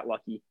special. I got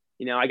lucky.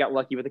 I got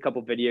lucky with a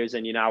couple videos,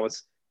 and I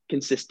was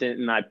consistent,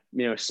 and I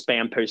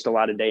spam post a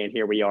lot a day, and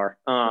here we are.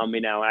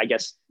 I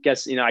guess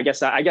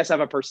I have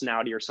a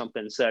personality or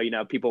something, so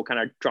people kind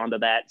of drawn to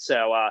that.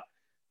 So,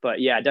 but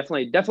yeah,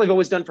 definitely I've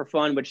always done for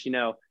fun, which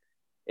and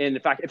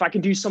if I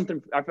can do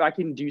something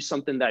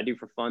that I do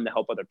for fun to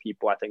help other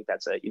people, I think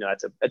that's a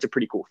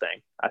pretty cool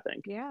thing, I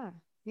think. Yeah.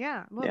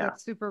 Well, yeah.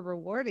 That's super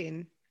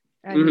rewarding.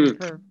 I mean,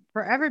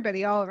 for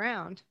everybody all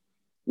around.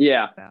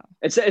 Yeah.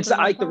 So, it's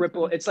like the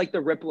ripple. It's like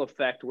the ripple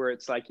effect where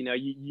it's like,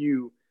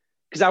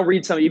 because I'll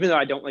read some, even though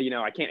I don't,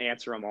 I can't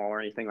answer them all or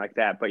anything like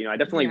that, but, I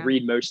definitely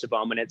read most of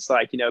them. And it's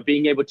like,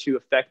 being able to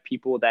affect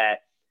people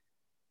that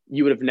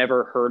you would have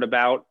never heard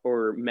about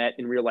or met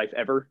in real life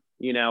ever,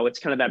 it's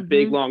kind of that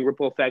big, long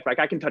ripple effect. Like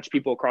I can touch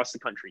people across the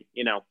country,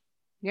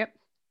 Yep.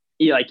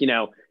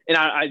 And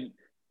I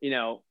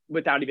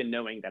without even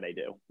knowing that I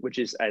do, which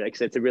is, like I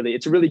said,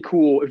 it's a really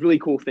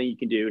cool thing you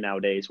can do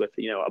nowadays with,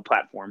 a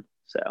platform.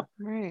 So.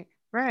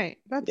 Right.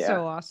 That's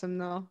so awesome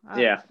though.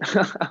 Yeah.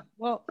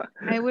 Well,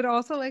 I would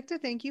also like to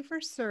thank you for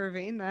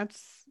serving.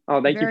 That's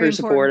thank you for your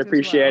support.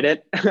 Appreciate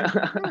it.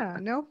 Yeah,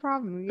 no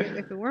problem.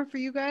 If it weren't for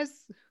you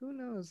guys, who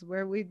knows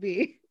where we'd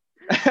be.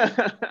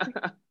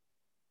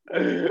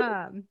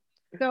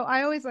 So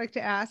I always like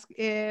to ask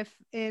if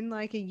in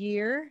like a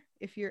year,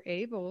 if you're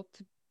able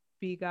to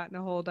be gotten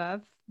a hold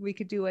of, we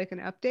could do like an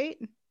update.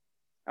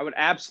 I would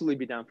absolutely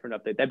be down for an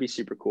update. That'd be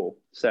super cool.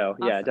 So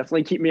awesome. Yeah,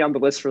 definitely keep me on the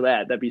list for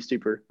that. That'd be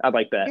super. I'd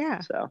like that. Yeah.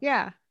 So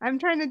yeah, I'm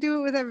trying to do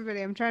it with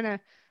everybody. I'm trying to,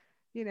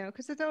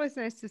 because it's always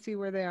nice to see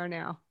where they are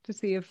now, to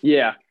see if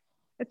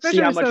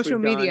especially with social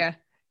media,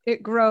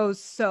 it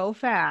grows so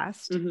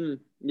fast.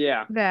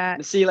 Yeah. That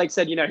to see, like I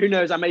said, who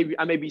knows? I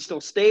may be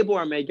still stable,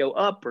 or I may go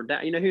up or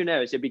down. Who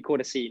knows? It'd be cool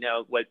to see,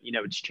 what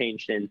it's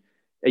changed in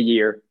a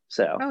year.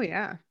 So. Oh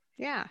yeah.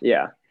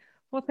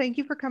 Well, thank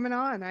you for coming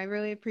on. I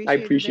really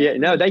appreciate it.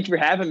 No, thank you for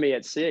having me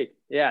at SIG.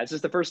 Yeah, this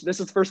is the first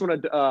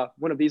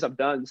one of these I've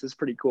done. This is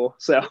pretty cool.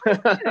 So well,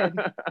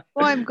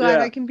 I'm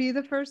glad I can be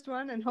the first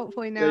one, and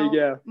hopefully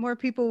now more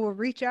people will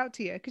reach out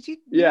to you because you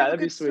have a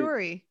good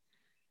story.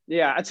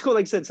 Yeah, it's cool.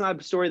 Like I said, it's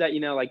not a story that,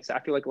 I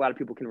feel like a lot of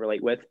people can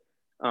relate with,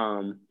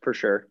 for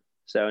sure.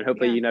 So, and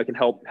hopefully, can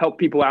help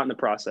people out in the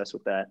process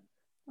with that.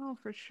 Oh,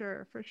 for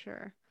sure.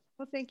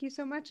 Well, thank you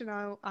so much. And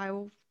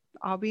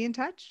I'll be in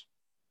touch.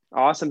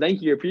 Awesome.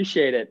 Thank you.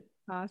 Appreciate it.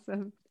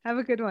 Awesome. Have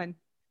a good one.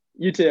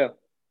 You too.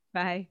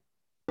 Bye.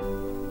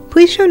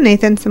 Please show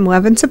Nathan some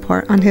love and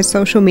support on his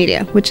social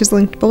media, which is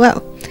linked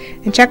below.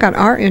 And check out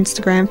our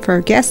Instagram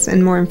for guests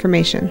and more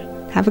information.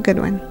 Have a good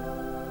one.